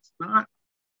again. That's not.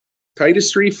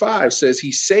 Titus 3:5 says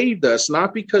he saved us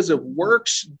not because of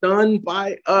works done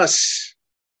by us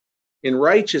in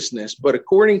righteousness, but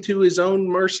according to his own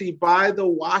mercy by the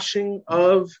washing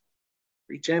of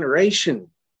regeneration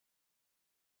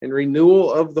and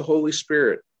renewal of the Holy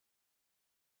Spirit.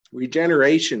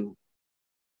 Regeneration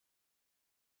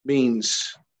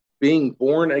means being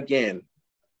born again,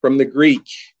 from the Greek,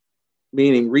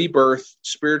 meaning rebirth,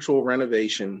 spiritual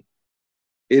renovation.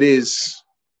 It is,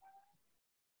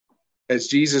 as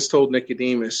Jesus told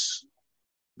Nicodemus,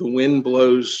 the wind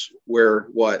blows where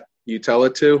what? You tell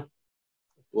it to?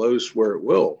 It blows where it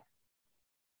will.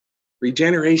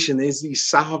 Regeneration is the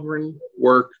sovereign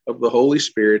work of the Holy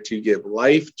Spirit to give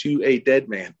life to a dead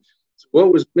man.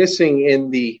 What was missing in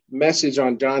the message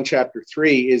on John chapter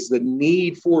 3 is the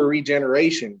need for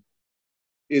regeneration.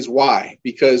 Is why?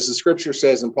 Because the scripture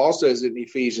says, and Paul says it in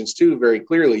Ephesians 2 very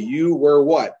clearly, you were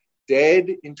what? Dead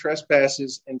in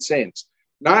trespasses and sins.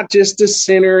 Not just a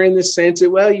sinner in the sense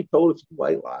that, well, you told a few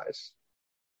white lies.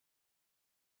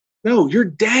 No, you're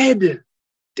dead.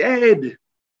 Dead.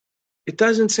 It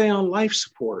doesn't say on life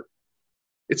support.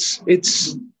 It's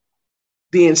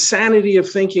the insanity of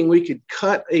thinking we could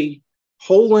cut a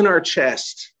hole in our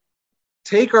chest,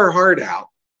 take our heart out,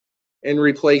 and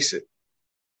replace it,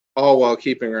 all while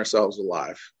keeping ourselves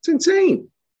alive. It's insane.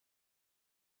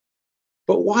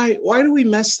 But why do we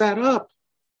mess that up?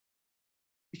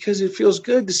 Because it feels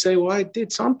good to say, well, I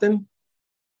did something.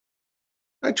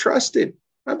 I trusted.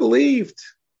 I believed.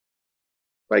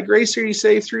 By grace are you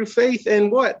saved through faith.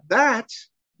 And what? That,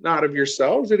 not of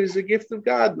yourselves. It is a gift of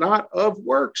God, not of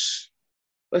works,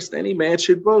 lest any man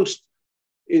should boast.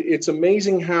 It's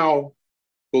amazing how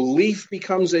belief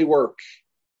becomes a work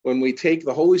when we take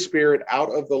the Holy Spirit out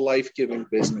of the life-giving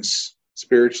business,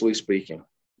 spiritually speaking.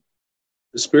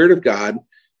 The Spirit of God.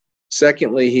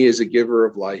 Secondly, he is a giver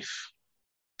of life.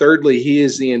 Thirdly, he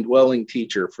is the indwelling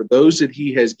teacher. For those that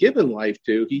he has given life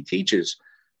to, he teaches.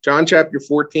 John chapter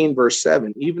 14, verse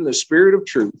 7, even the Spirit of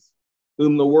truth,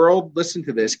 whom the world, listen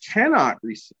to this, cannot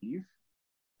receive,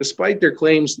 despite their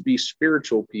claims to be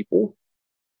spiritual people.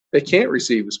 They can't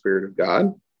receive the Spirit of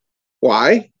God.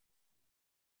 Why?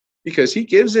 Because he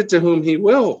gives it to whom he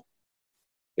will.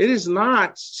 It is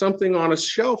not something on a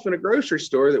shelf in a grocery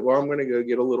store that, well, I'm going to go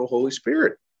get a little Holy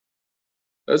Spirit.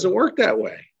 It doesn't work that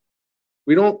way.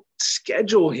 We don't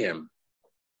schedule him.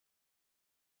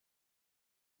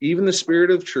 Even the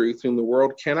Spirit of truth, whom the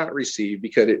world cannot receive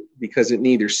because it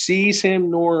neither sees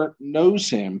him nor knows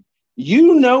him.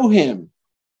 You know him,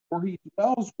 for he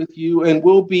dwells with you and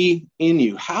will be in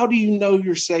you. How do you know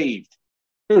you're saved?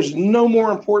 There's no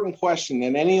more important question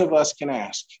than any of us can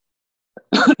ask.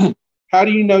 How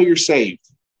do you know you're saved?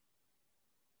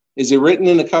 Is it written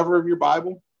in the cover of your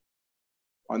Bible?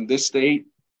 On this date,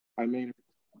 I made it.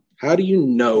 How do you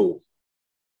know?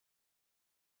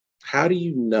 How do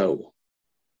you know?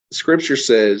 The scripture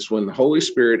says when the Holy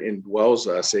Spirit indwells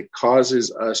us, it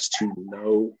causes us to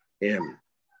know him.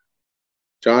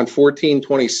 John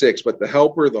 14:26, but the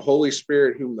Helper, the Holy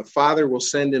Spirit, whom the Father will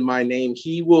send in my name,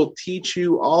 he will teach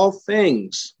you all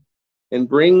things and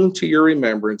bring to your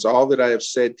remembrance all that I have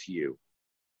said to you.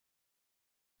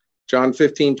 John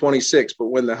 15:26, but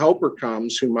when the Helper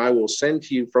comes, whom I will send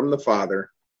to you from the Father,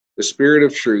 the Spirit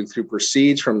of truth, who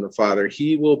proceeds from the Father,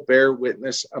 he will bear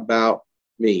witness about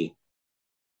me.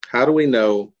 How do we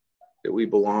know that we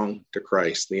belong to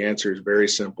Christ? The answer is very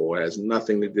simple. It has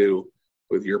nothing to do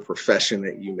with your profession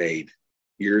that you made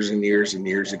years and years and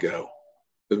years ago.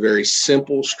 The very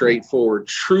simple, straightforward,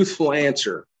 truthful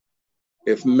answer,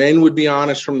 if men would be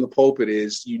honest from the pulpit,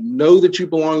 is you know that you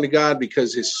belong to God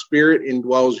because his Spirit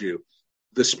indwells you.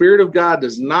 The Spirit of God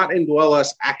does not indwell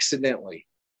us accidentally.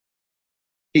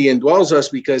 He indwells us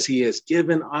because he has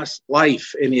given us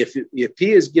life. And if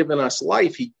he has given us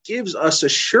life, he gives us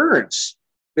assurance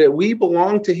that we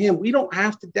belong to him. We don't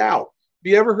have to doubt.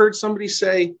 Have you ever heard somebody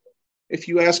say, if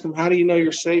you ask them, how do you know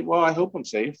you're saved? Well, I hope I'm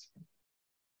saved.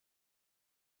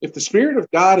 If the Spirit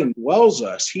of God indwells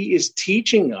us, he is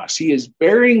teaching us. He is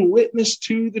bearing witness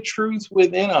to the truth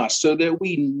within us so that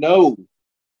we know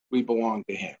we belong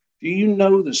to him. Do you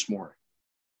know this morning?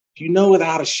 Do you know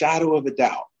without a shadow of a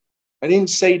doubt? I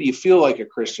didn't say, do you feel like a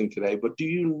Christian today? But do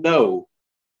you know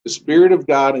the Spirit of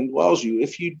God indwells you?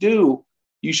 If you do,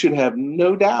 you should have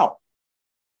no doubt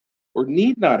or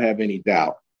need not have any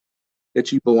doubt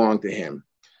that you belong to him.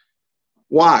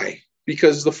 Why?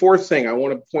 Because the fourth thing I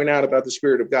want to point out about the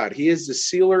Spirit of God, he is the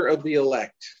sealer of the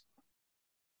elect.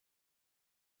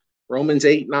 Romans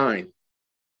 8:9.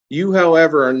 You,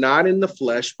 however, are not in the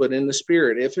flesh, but in the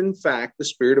Spirit, if in fact the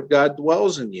Spirit of God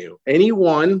dwells in you.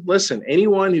 Anyone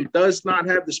who does not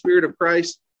have the Spirit of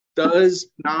Christ does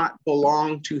not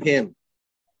belong to him.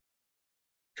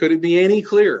 Could it be any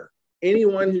clearer?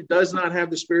 Anyone who does not have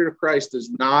the Spirit of Christ does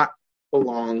not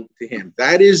belong to him.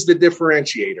 That is the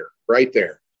differentiator right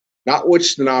there. Not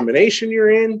which denomination you're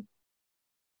in,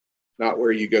 not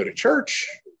where you go to church.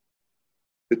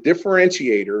 The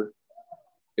differentiator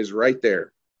is right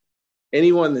there.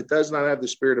 Anyone that does not have the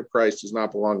Spirit of Christ does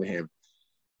not belong to him.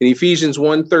 In Ephesians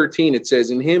 1:13, it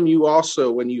says, in him you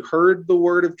also, when you heard the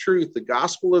word of truth, the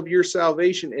gospel of your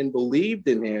salvation, and believed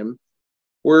in him,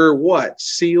 were what?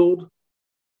 Sealed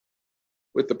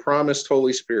with the promised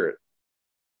Holy Spirit.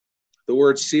 The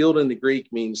word sealed in the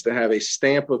Greek means to have a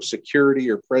stamp of security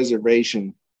or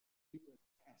preservation,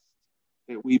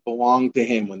 that we belong to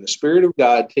him. When the Spirit of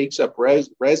God takes up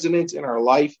residence in our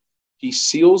life, he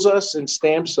seals us and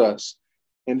stamps us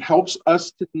and helps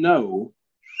us to know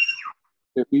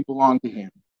that we belong to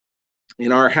him.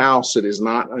 In our house, it is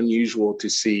not unusual to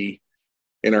see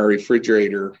in our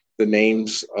refrigerator the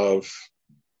names of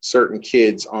certain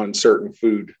kids on certain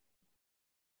food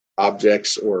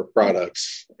objects or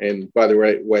products. And by the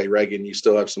way, Reagan, you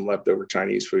still have some leftover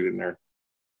Chinese food in there.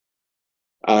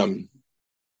 Well,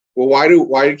 why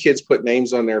do kids put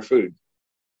names on their food?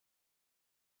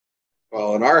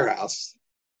 Well, in our house,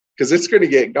 because it's going to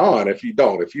get gone if you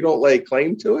don't. If you don't lay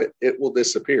claim to it, it will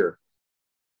disappear.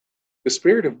 The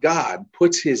Spirit of God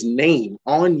puts his name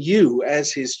on you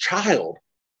as his child.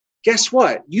 Guess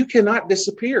what? You cannot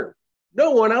disappear.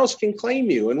 No one else can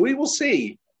claim you. And we will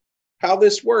see how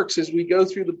this works as we go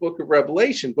through the book of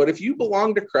Revelation. But if you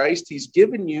belong to Christ, he's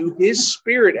given you his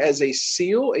Spirit as a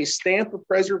seal, a stamp of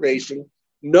preservation.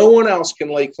 No one else can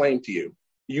lay claim to you.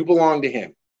 You belong to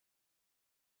him.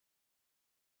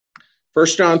 1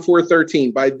 John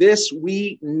 4:13, by this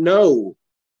we know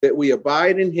that we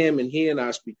abide in him and he in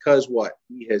us, because what?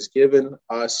 He has given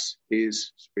us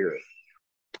his Spirit.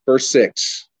 Verse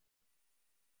 6,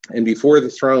 and before the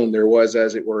throne there was,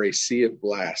 as it were, a sea of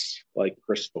glass like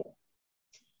crystal.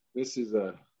 This is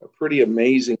a pretty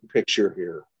amazing picture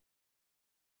here.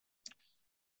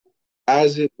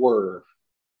 As it were,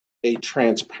 a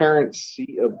transparent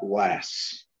sea of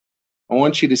glass. I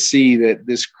want you to see that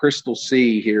this crystal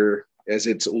sea here, as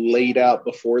it's laid out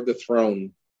before the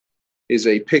throne, is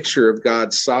a picture of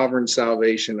God's sovereign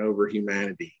salvation over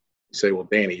humanity. You say, well,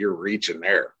 Danny, you're reaching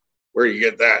there. Where do you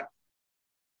get that?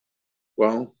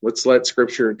 Well, let's let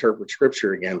Scripture interpret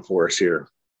Scripture again for us here.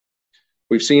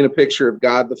 We've seen a picture of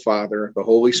God the Father, the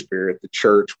Holy Spirit, the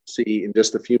church. We'll see in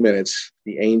just a few minutes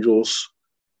the angels,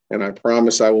 and I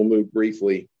promise I will move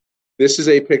briefly. This is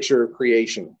a picture of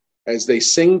creation. As they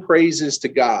sing praises to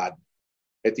God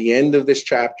at the end of this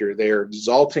chapter, they are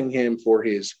exalting him for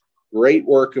his great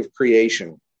work of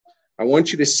creation. I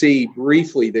want you to see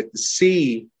briefly that the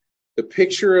sea, the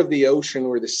picture of the ocean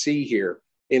or the sea here,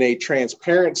 in a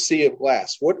transparent sea of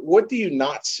glass. What do you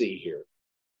not see here?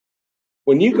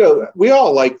 When you go, we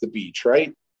all like the beach,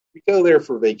 right? We go there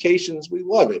for vacations. We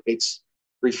love it. It's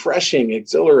refreshing,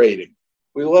 exhilarating.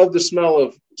 We love the smell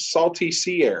of salty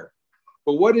sea air.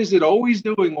 But what is it always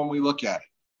doing when we look at it?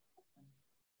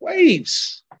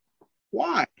 Waves.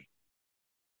 Why? Have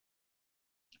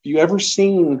you ever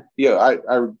seen,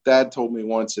 our dad told me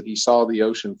once that he saw the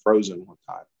ocean frozen one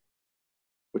time,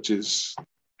 which is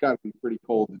got to be pretty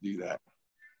cold to do that.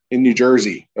 In New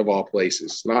Jersey, of all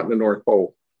places, not in the North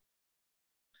Pole.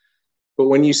 But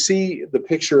when you see the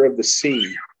picture of the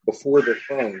sea before the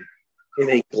throne in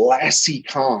a glassy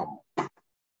calm,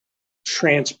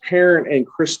 transparent and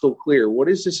crystal clear, what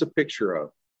is this a picture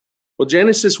of? Well,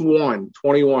 Genesis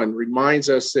 1:21 reminds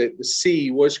us that the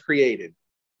sea was created.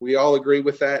 We all agree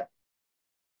with that?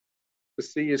 The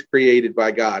sea is created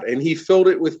by God, and he filled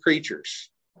it with creatures.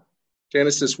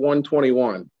 Genesis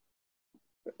 1:21.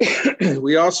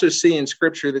 We also see in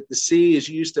Scripture that the sea is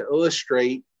used to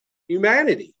illustrate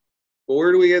humanity. But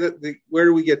where do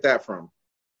we get that from?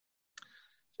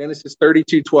 Genesis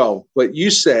 32:12. But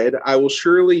you said, I will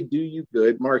surely do you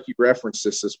good. Mark, you referenced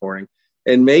this morning.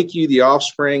 And make you the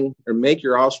offspring, or make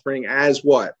your offspring as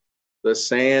what? The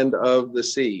sand of the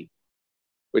sea,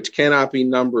 which cannot be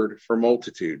numbered for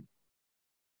multitude.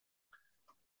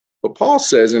 But Paul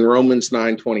says in Romans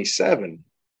 9:27,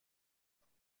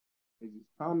 he's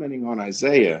commenting on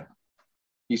Isaiah.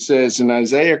 He says, and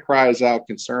Isaiah cries out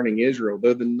concerning Israel,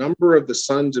 though the number of the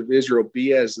sons of Israel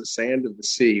be as the sand of the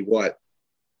sea, what?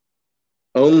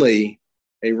 Only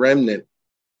a remnant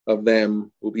of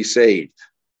them will be saved.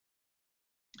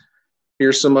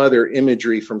 Here's some other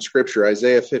imagery from Scripture,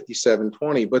 Isaiah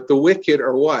 57:20. But the wicked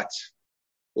are what?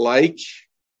 Like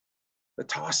the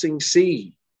tossing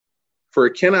sea, for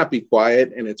it cannot be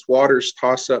quiet, and its waters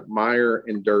toss up mire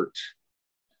and dirt.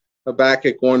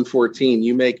 Habakkuk 1:14,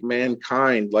 you make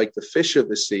mankind like the fish of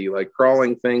the sea, like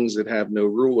crawling things that have no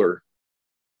ruler.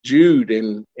 Jude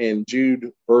in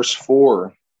Jude verse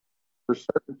 4, for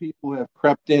certain people have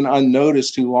crept in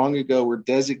unnoticed who long ago were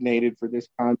designated for this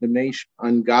condemnation,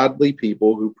 ungodly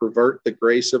people who pervert the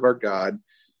grace of our God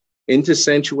into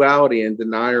sensuality and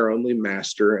deny our only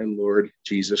Master and Lord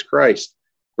Jesus Christ.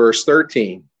 Verse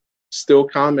 13, still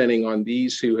commenting on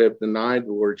these who have denied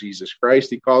the Lord Jesus Christ,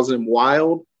 he calls them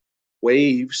wild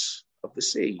waves of the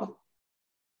sea,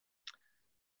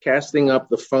 casting up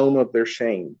the foam of their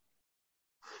shame.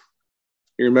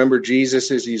 You remember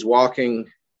Jesus as he's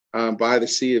walking by the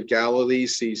Sea of Galilee,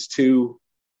 sees two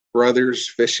brothers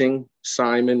fishing,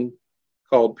 Simon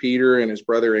called Peter and his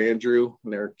brother Andrew,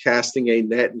 and they're casting a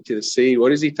net into the sea. What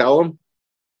does he tell them?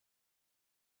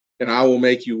 And I will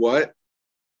make you what?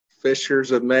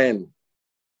 Fishers of men.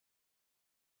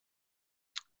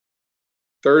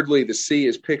 Thirdly, the sea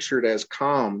is pictured as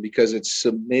calm because it's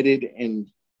submitted and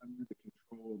under the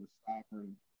control of the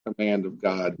sovereign command of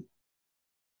God.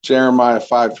 Jeremiah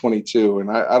 5:22, and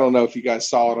I don't know if you guys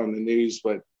saw it on the news,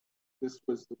 but this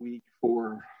was the week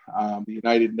for the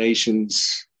United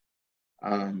Nations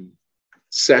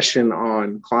session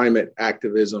on climate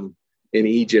activism in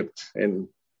Egypt. And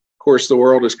of course, the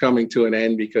world is coming to an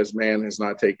end because man has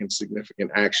not taken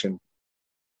significant action.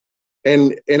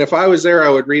 And if I was there, I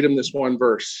would read him this one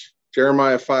verse,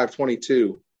 Jeremiah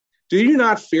 5:22. Do you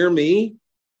not fear me,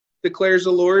 declares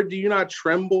the Lord? Do you not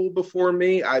tremble before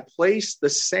me? I place the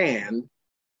sand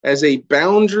as a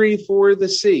boundary for the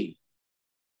sea,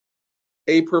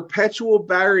 a perpetual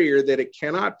barrier that it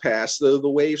cannot pass, though the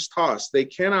waves toss. They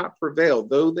cannot prevail,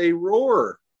 though they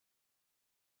roar.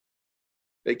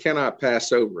 They cannot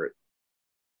pass over it.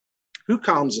 Who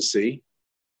calms the sea?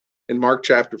 In Mark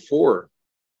chapter 4,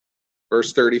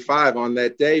 verse 35, on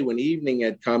that day when evening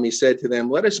had come, he said to them,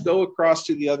 let us go across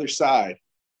to the other side.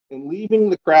 And leaving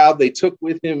the crowd, they took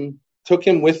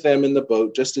him with them in the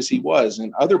boat, just as he was,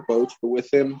 and other boats were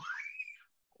with him.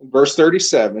 Verse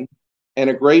 37, and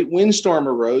a great windstorm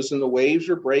arose, and the waves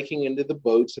were breaking into the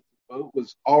boats, and the boat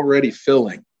was already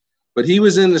filling. But he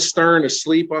was in the stern,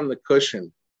 asleep on the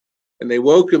cushion. And they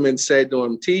woke him and said to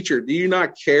him, Teacher, do you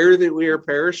not care that we are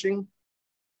perishing?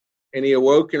 And he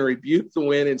awoke and rebuked the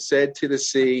wind and said to the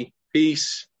sea,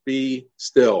 Peace, be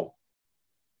still.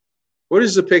 What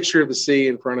is the picture of the sea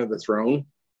in front of the throne?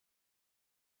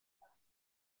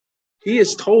 He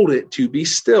has told it to be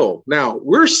still. Now,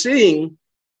 we're seeing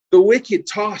the wicked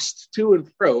tossed to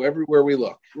and fro everywhere we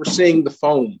look. We're seeing the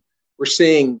foam. We're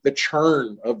seeing the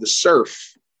churn of the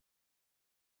surf.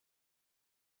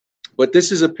 But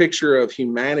this is a picture of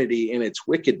humanity in its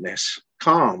wickedness,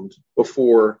 calmed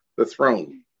before the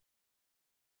throne.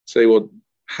 Say, well,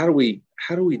 how do we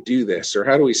do this, or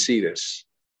how do we see this?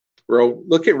 Well,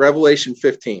 look at Revelation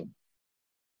 15.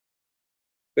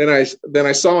 Then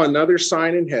I saw another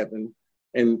sign in heaven,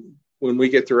 and when we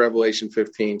get to Revelation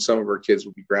 15, some of our kids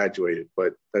will be graduated,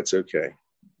 but that's okay.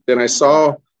 Then I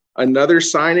saw another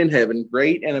sign in heaven,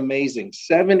 great and amazing,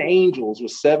 7 angels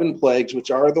with 7 plagues,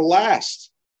 which are the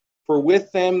last. For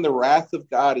with them the wrath of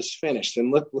God is finished.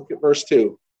 And look at verse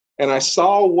 2. And I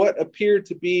saw what appeared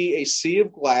to be a sea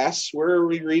of glass. Where are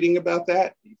we reading about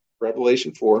that?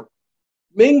 Revelation 4.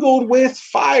 Mingled with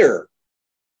fire.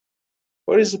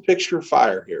 What is the picture of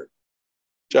fire here?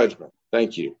 Judgment.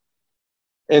 Thank you.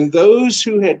 And those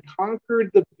who had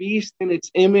conquered the beast in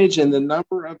its image and the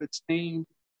number of its name,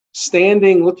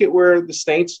 standing, look at where the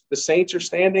saints are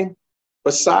standing,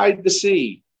 beside the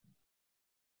sea.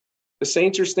 The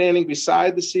saints are standing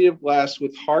beside the sea of glass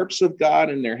with harps of God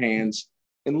in their hands.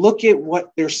 And look at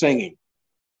what they're singing.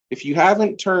 If you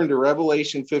haven't turned to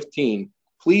Revelation 15,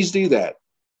 please do that.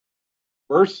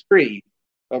 Verse 3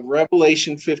 of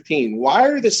Revelation 15. Why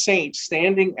are the saints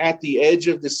standing at the edge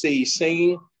of the sea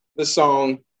singing the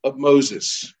song of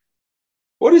Moses?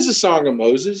 What is the song of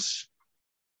Moses?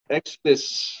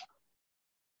 Exodus.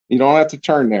 You don't have to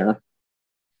turn there.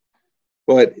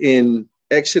 But in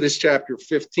Exodus chapter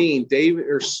 15,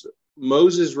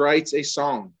 Moses writes a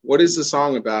song. What is the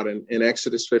song about in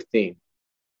Exodus 15?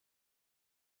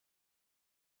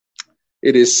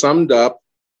 It is summed up,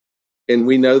 and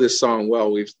we know this song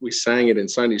well. We sang it in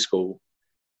Sunday school.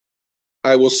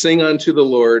 I will sing unto the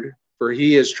Lord, for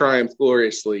he has triumphed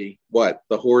gloriously. What?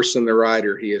 The horse and the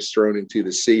rider he has thrown into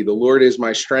the sea. The Lord is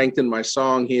my strength and my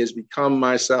song. He has become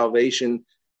my salvation.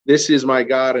 This is my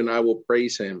God, and I will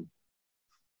praise him.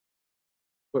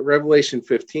 But Revelation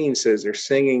 15 says they're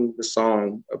singing the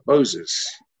song of Moses,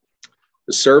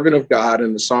 the servant of God,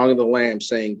 and the song of the Lamb,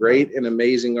 saying, great and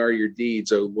amazing are your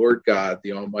deeds, O Lord God,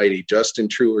 the Almighty. Just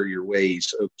and true are your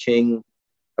ways, O King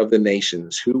of the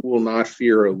nations. Who will not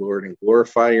fear, O Lord, and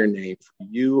glorify your name? For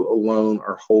you alone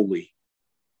are holy.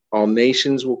 All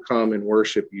nations will come and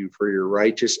worship you, for your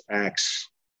righteous acts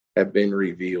have been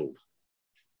revealed.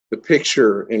 The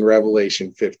picture in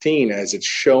Revelation 15, as it's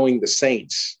showing the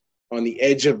saints on the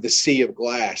edge of the sea of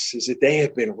glass, is that they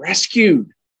have been rescued.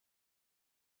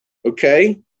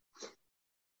 Okay?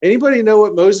 Anybody know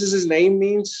what Moses' name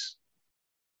means?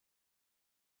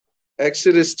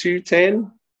 Exodus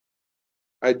 2:10.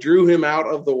 I drew him out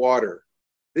of the water.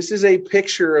 This is a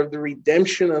picture of the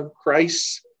redemption of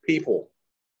Christ's people.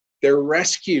 Their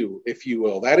rescue, if you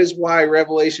will. That is why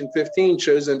Revelation 15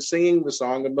 shows them singing the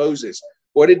song of Moses.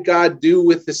 What did God do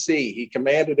with the sea? He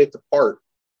commanded it to part.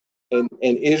 And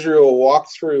Israel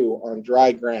walked through on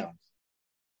dry ground.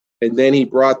 And then he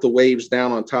brought the waves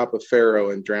down on top of Pharaoh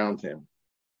and drowned him.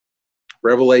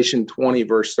 Revelation 20,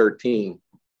 verse 13.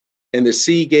 And the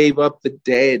sea gave up the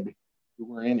dead who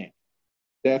were in it.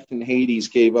 Death and Hades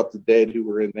gave up the dead who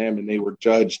were in them, and they were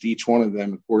judged, each one of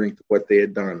them, according to what they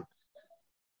had done.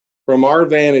 From our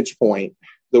vantage point,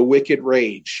 the wicked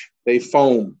rage. They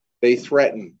foam, they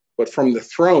threaten. But from the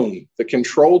throne, the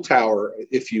control tower,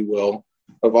 if you will,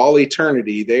 of all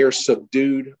eternity, they are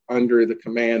subdued under the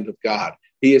command of God.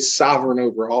 He is sovereign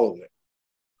over all of it.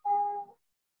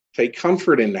 Take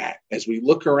comfort in that as we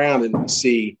look around and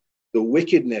see the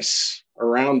wickedness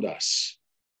around us.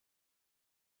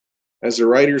 As the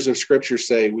writers of Scripture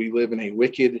say, we live in a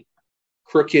wicked,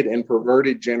 crooked, and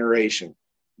perverted generation.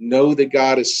 Know that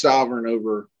God is sovereign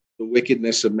over the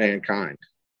wickedness of mankind.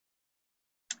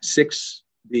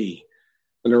 6b.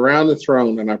 And around the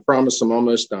throne, and I promise I'm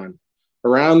almost done.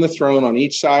 Around the throne, on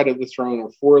each side of the throne,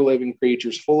 are 4 living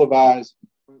creatures full of eyes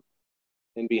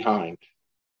and behind.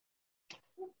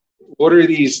 What are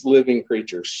these living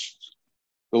creatures?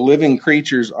 The living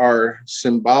creatures are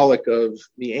symbolic of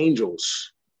the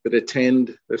angels that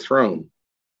attend the throne.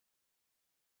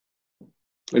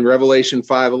 In Revelation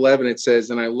 5:11, it says,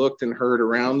 and I looked and heard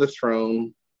around the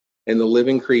throne and the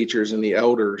living creatures and the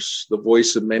elders, the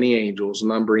voice of many angels,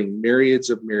 numbering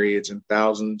myriads of myriads and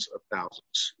thousands of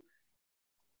thousands.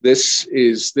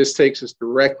 This takes us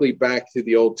directly back to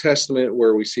the Old Testament,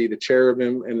 where we see the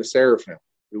cherubim and the seraphim.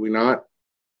 Do we not?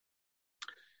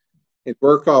 In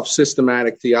Berkhoff's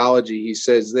systematic theology, he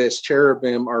says this: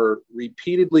 cherubim are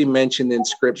repeatedly mentioned in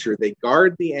Scripture. They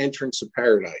guard the entrance of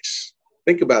paradise.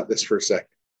 Think about this for a second.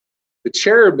 The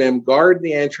cherubim guard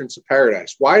the entrance of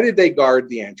paradise. Why did they guard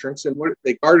the entrance? And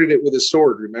they guarded it with a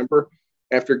sword, remember?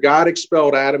 After God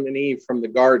expelled Adam and Eve from the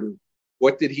garden,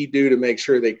 what did he do to make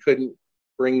sure they couldn't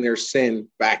bring their sin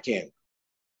back in?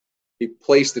 He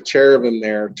placed the cherubim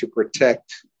there to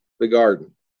protect the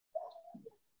garden.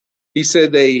 He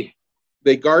said they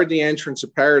guard the entrance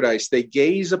of paradise. They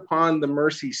gaze upon the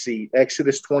mercy seat,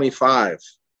 Exodus 25.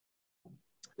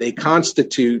 They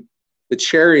constitute the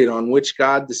chariot on which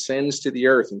God descends to the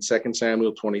earth in 2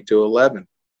 Samuel 22:11.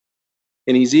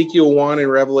 In Ezekiel 1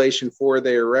 and Revelation 4,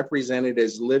 they are represented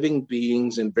as living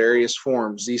beings in various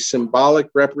forms. These symbolic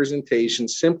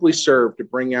representations simply serve to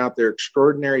bring out their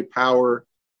extraordinary power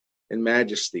and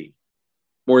majesty.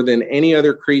 More than any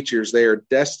other creatures, they are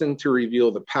destined to reveal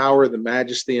the power, the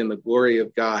majesty, and the glory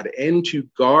of God, and to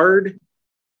guard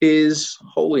his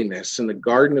holiness in the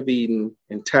Garden of Eden,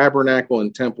 in tabernacle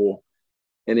and temple,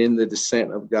 and in the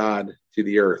descent of God to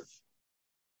the earth.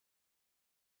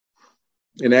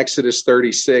 In Exodus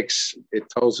 36, it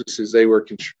tells us as they were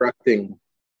constructing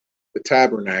the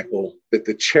tabernacle that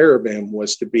the cherubim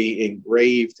was to be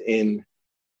engraved in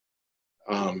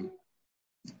the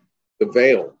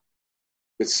veil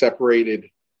that separated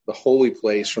the holy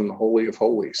place from the Holy of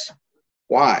Holies.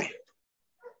 Why?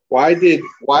 Why did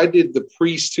the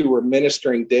priests who were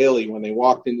ministering daily when they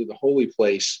walked into the holy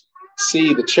place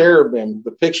see the cherubim,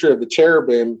 the picture of the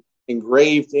cherubim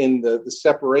engraved in the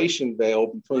separation veil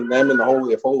between them and the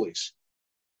Holy of Holies?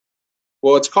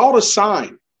 Well, it's called a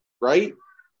sign, right?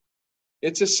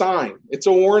 It's a sign. It's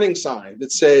a warning sign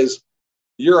that says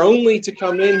you're only to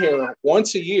come in here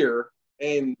once a year,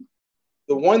 and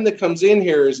the one that comes in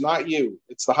here is not you.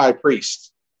 It's the high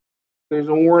priest. There's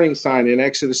a warning sign in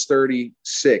Exodus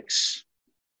 36.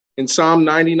 In Psalm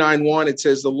 99:1, it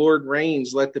says, the Lord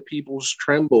reigns, let the peoples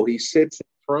tremble. He sits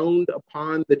enthroned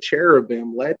upon the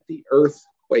cherubim, let the earth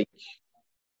quake.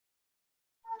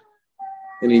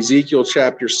 In Ezekiel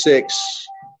chapter 6,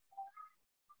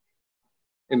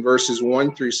 in verses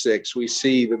 1 through 6, we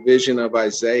see the vision of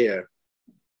Isaiah.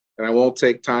 And I won't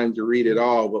take time to read it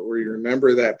all, but we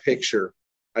remember that picture.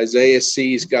 Isaiah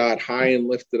sees God high and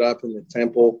lifted up in the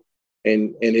temple,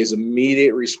 and his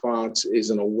immediate response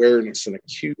is an awareness, an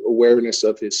acute awareness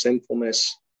of his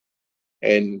sinfulness.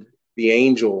 And the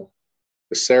angel,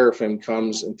 the seraphim,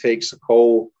 comes and takes a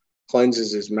coal,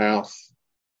 cleanses his mouth,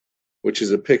 which is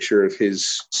a picture of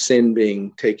his sin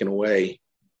being taken away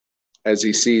as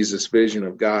he sees this vision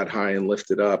of God high and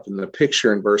lifted up. And the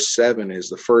picture in verse 7 is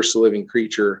the first living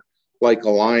creature like a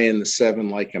lion, the seven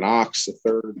like an ox, the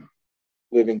third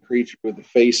living creature with the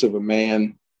face of a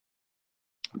man,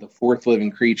 the fourth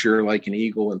living creature like an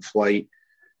eagle in flight.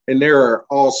 And there are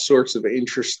all sorts of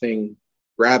interesting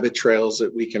rabbit trails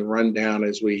that we can run down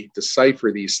as we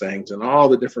decipher these things, and all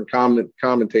the different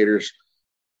commentators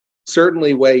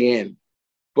certainly weigh in.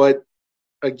 But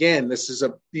again,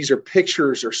 these are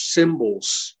pictures or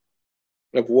symbols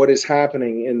of what is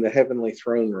happening in the heavenly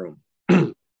throne room.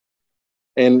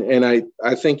 And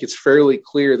I think it's fairly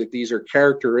clear that these are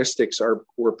characteristics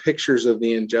or pictures of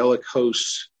the angelic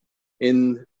hosts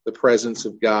in the presence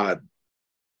of God.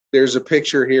 There's a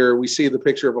picture here. We see the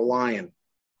picture of a lion.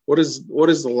 What does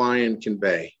the lion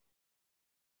convey?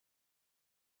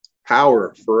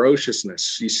 Power,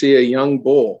 ferociousness. You see a young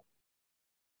bull.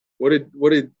 What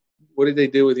did they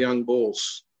do with young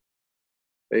bulls?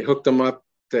 They hooked them up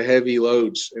to heavy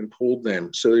loads and pulled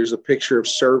them. So there's a picture of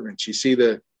servants. You see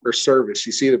service.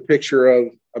 You see the picture of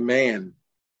a man,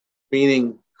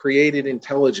 meaning created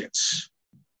intelligence.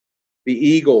 The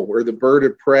eagle, or the bird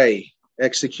of prey,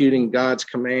 executing God's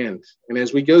command. And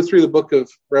as we go through the book of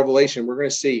Revelation, we're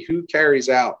going to see who carries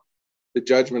out the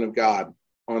judgment of God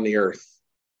on the earth.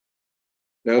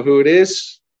 Know who it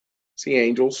is? It's the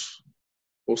angels.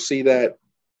 We'll see that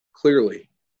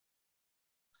clearly.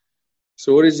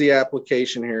 So what is the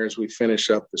application here as we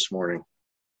finish up this morning?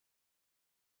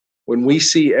 When we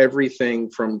see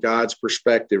everything from God's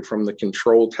perspective, from the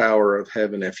control tower of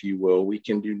heaven, if you will, we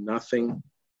can do nothing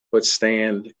but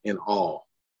stand in awe.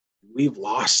 We've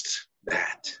lost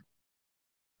that.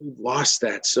 We've lost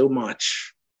that so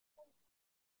much.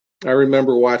 I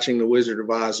remember watching The Wizard of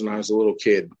Oz when I was a little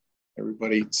kid.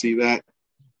 Everybody see that?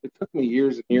 It took me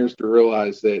years and years to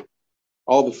realize that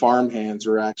all the farmhands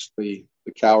are actually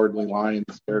the cowardly lion,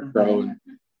 the scarecrow. And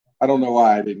I don't know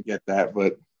why I didn't get that,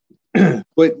 but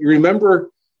but you remember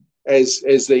as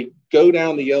they go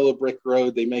down the yellow brick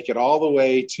road, they make it all the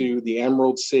way to the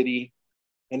Emerald City.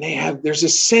 And there's a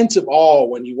sense of awe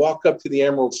when you walk up to the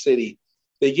Emerald City.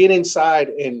 They get inside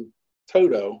and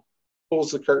Toto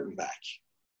pulls the curtain back.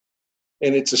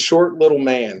 And it's a short little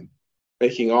man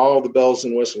making all the bells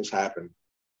and whistles happen.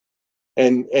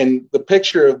 And the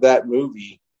picture of that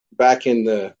movie back in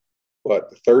the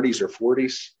 30s or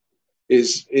 40s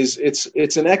is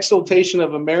it's an exaltation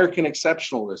of American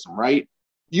exceptionalism, right?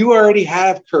 You already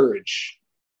have courage.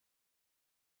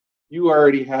 You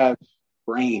already have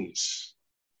brains.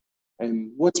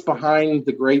 And what's behind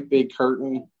the great big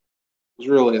curtain is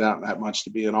really not that much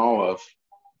to be in awe of.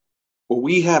 What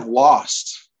we have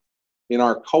lost in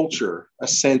our culture a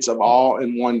sense of awe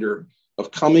and wonder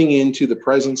of coming into the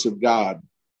presence of God.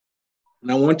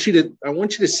 And I want you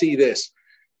to see this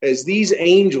as these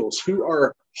angels who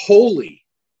are holy,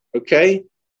 okay?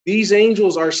 These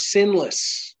angels are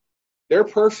sinless. They're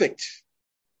perfect.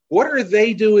 What are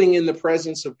they doing in the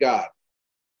presence of God?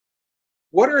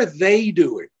 What are they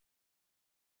doing?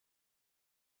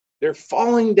 They're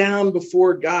falling down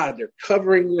before God. They're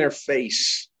covering their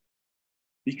face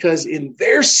because in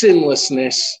their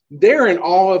sinlessness, they're in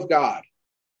awe of God.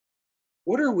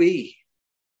 What are we?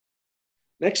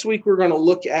 Next week, we're going to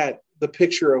look at the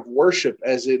picture of worship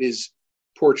as it is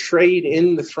portrayed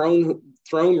in the throne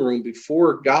room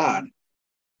before God.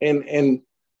 And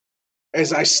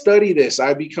as I study this,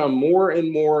 I become more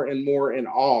and more and more in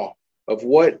awe of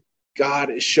what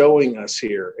God is showing us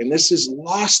here. And this is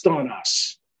lost on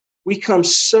us. We come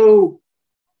so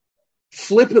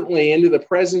flippantly into the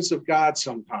presence of God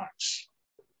sometimes.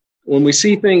 When we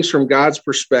see things from God's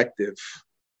perspective,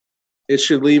 it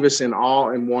should leave us in awe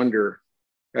and wonder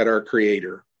at our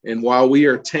Creator. And while we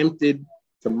are tempted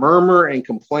to murmur and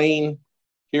complain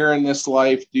here in this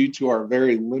life due to our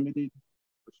very limited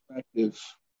perspective,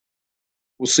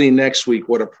 we'll see next week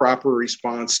what a proper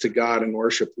response to God and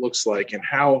worship looks like and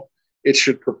how it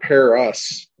should prepare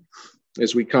us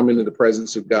as we come into the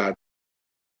presence of God.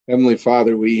 Heavenly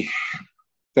Father, we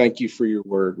thank you for your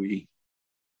word.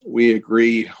 We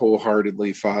agree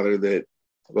wholeheartedly, Father, that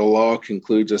the law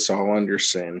concludes us all under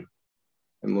sin.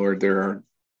 And Lord, there are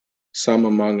some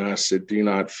among us that do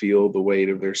not feel the weight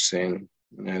of their sin.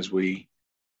 And as we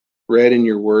read in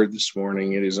your word this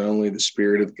morning, it is only the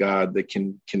Spirit of God that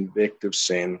can convict of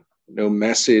sin. No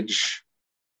message,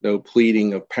 no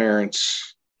pleading of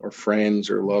parents or friends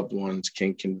or loved ones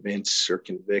can convince or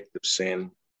convict of sin.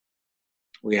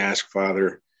 We ask,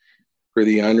 Father, for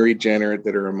the unregenerate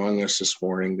that are among us this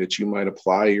morning, that you might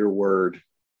apply your word,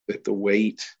 that the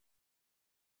weight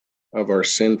of our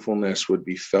sinfulness would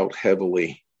be felt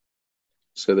heavily,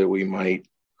 so that we might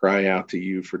cry out to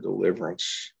you for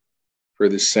deliverance. For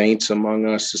the saints among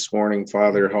us this morning,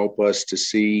 Father, help us to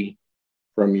see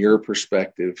from your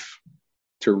perspective,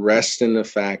 to rest in the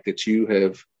fact that you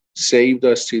have saved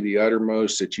us to the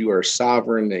uttermost, that you are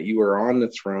sovereign, that you are on the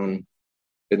throne,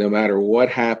 that no matter what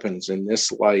happens in this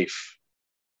life,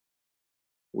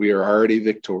 we are already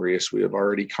victorious. We have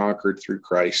already conquered through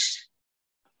Christ.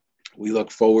 We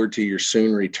look forward to your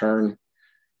soon return,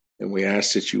 and we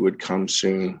ask that you would come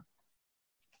soon.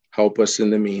 Help us in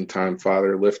the meantime,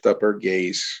 Father. Lift up our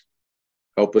gaze.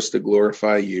 Help us to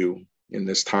glorify you in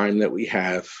this time that we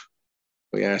have.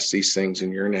 We ask these things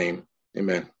in your name.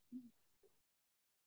 Amen.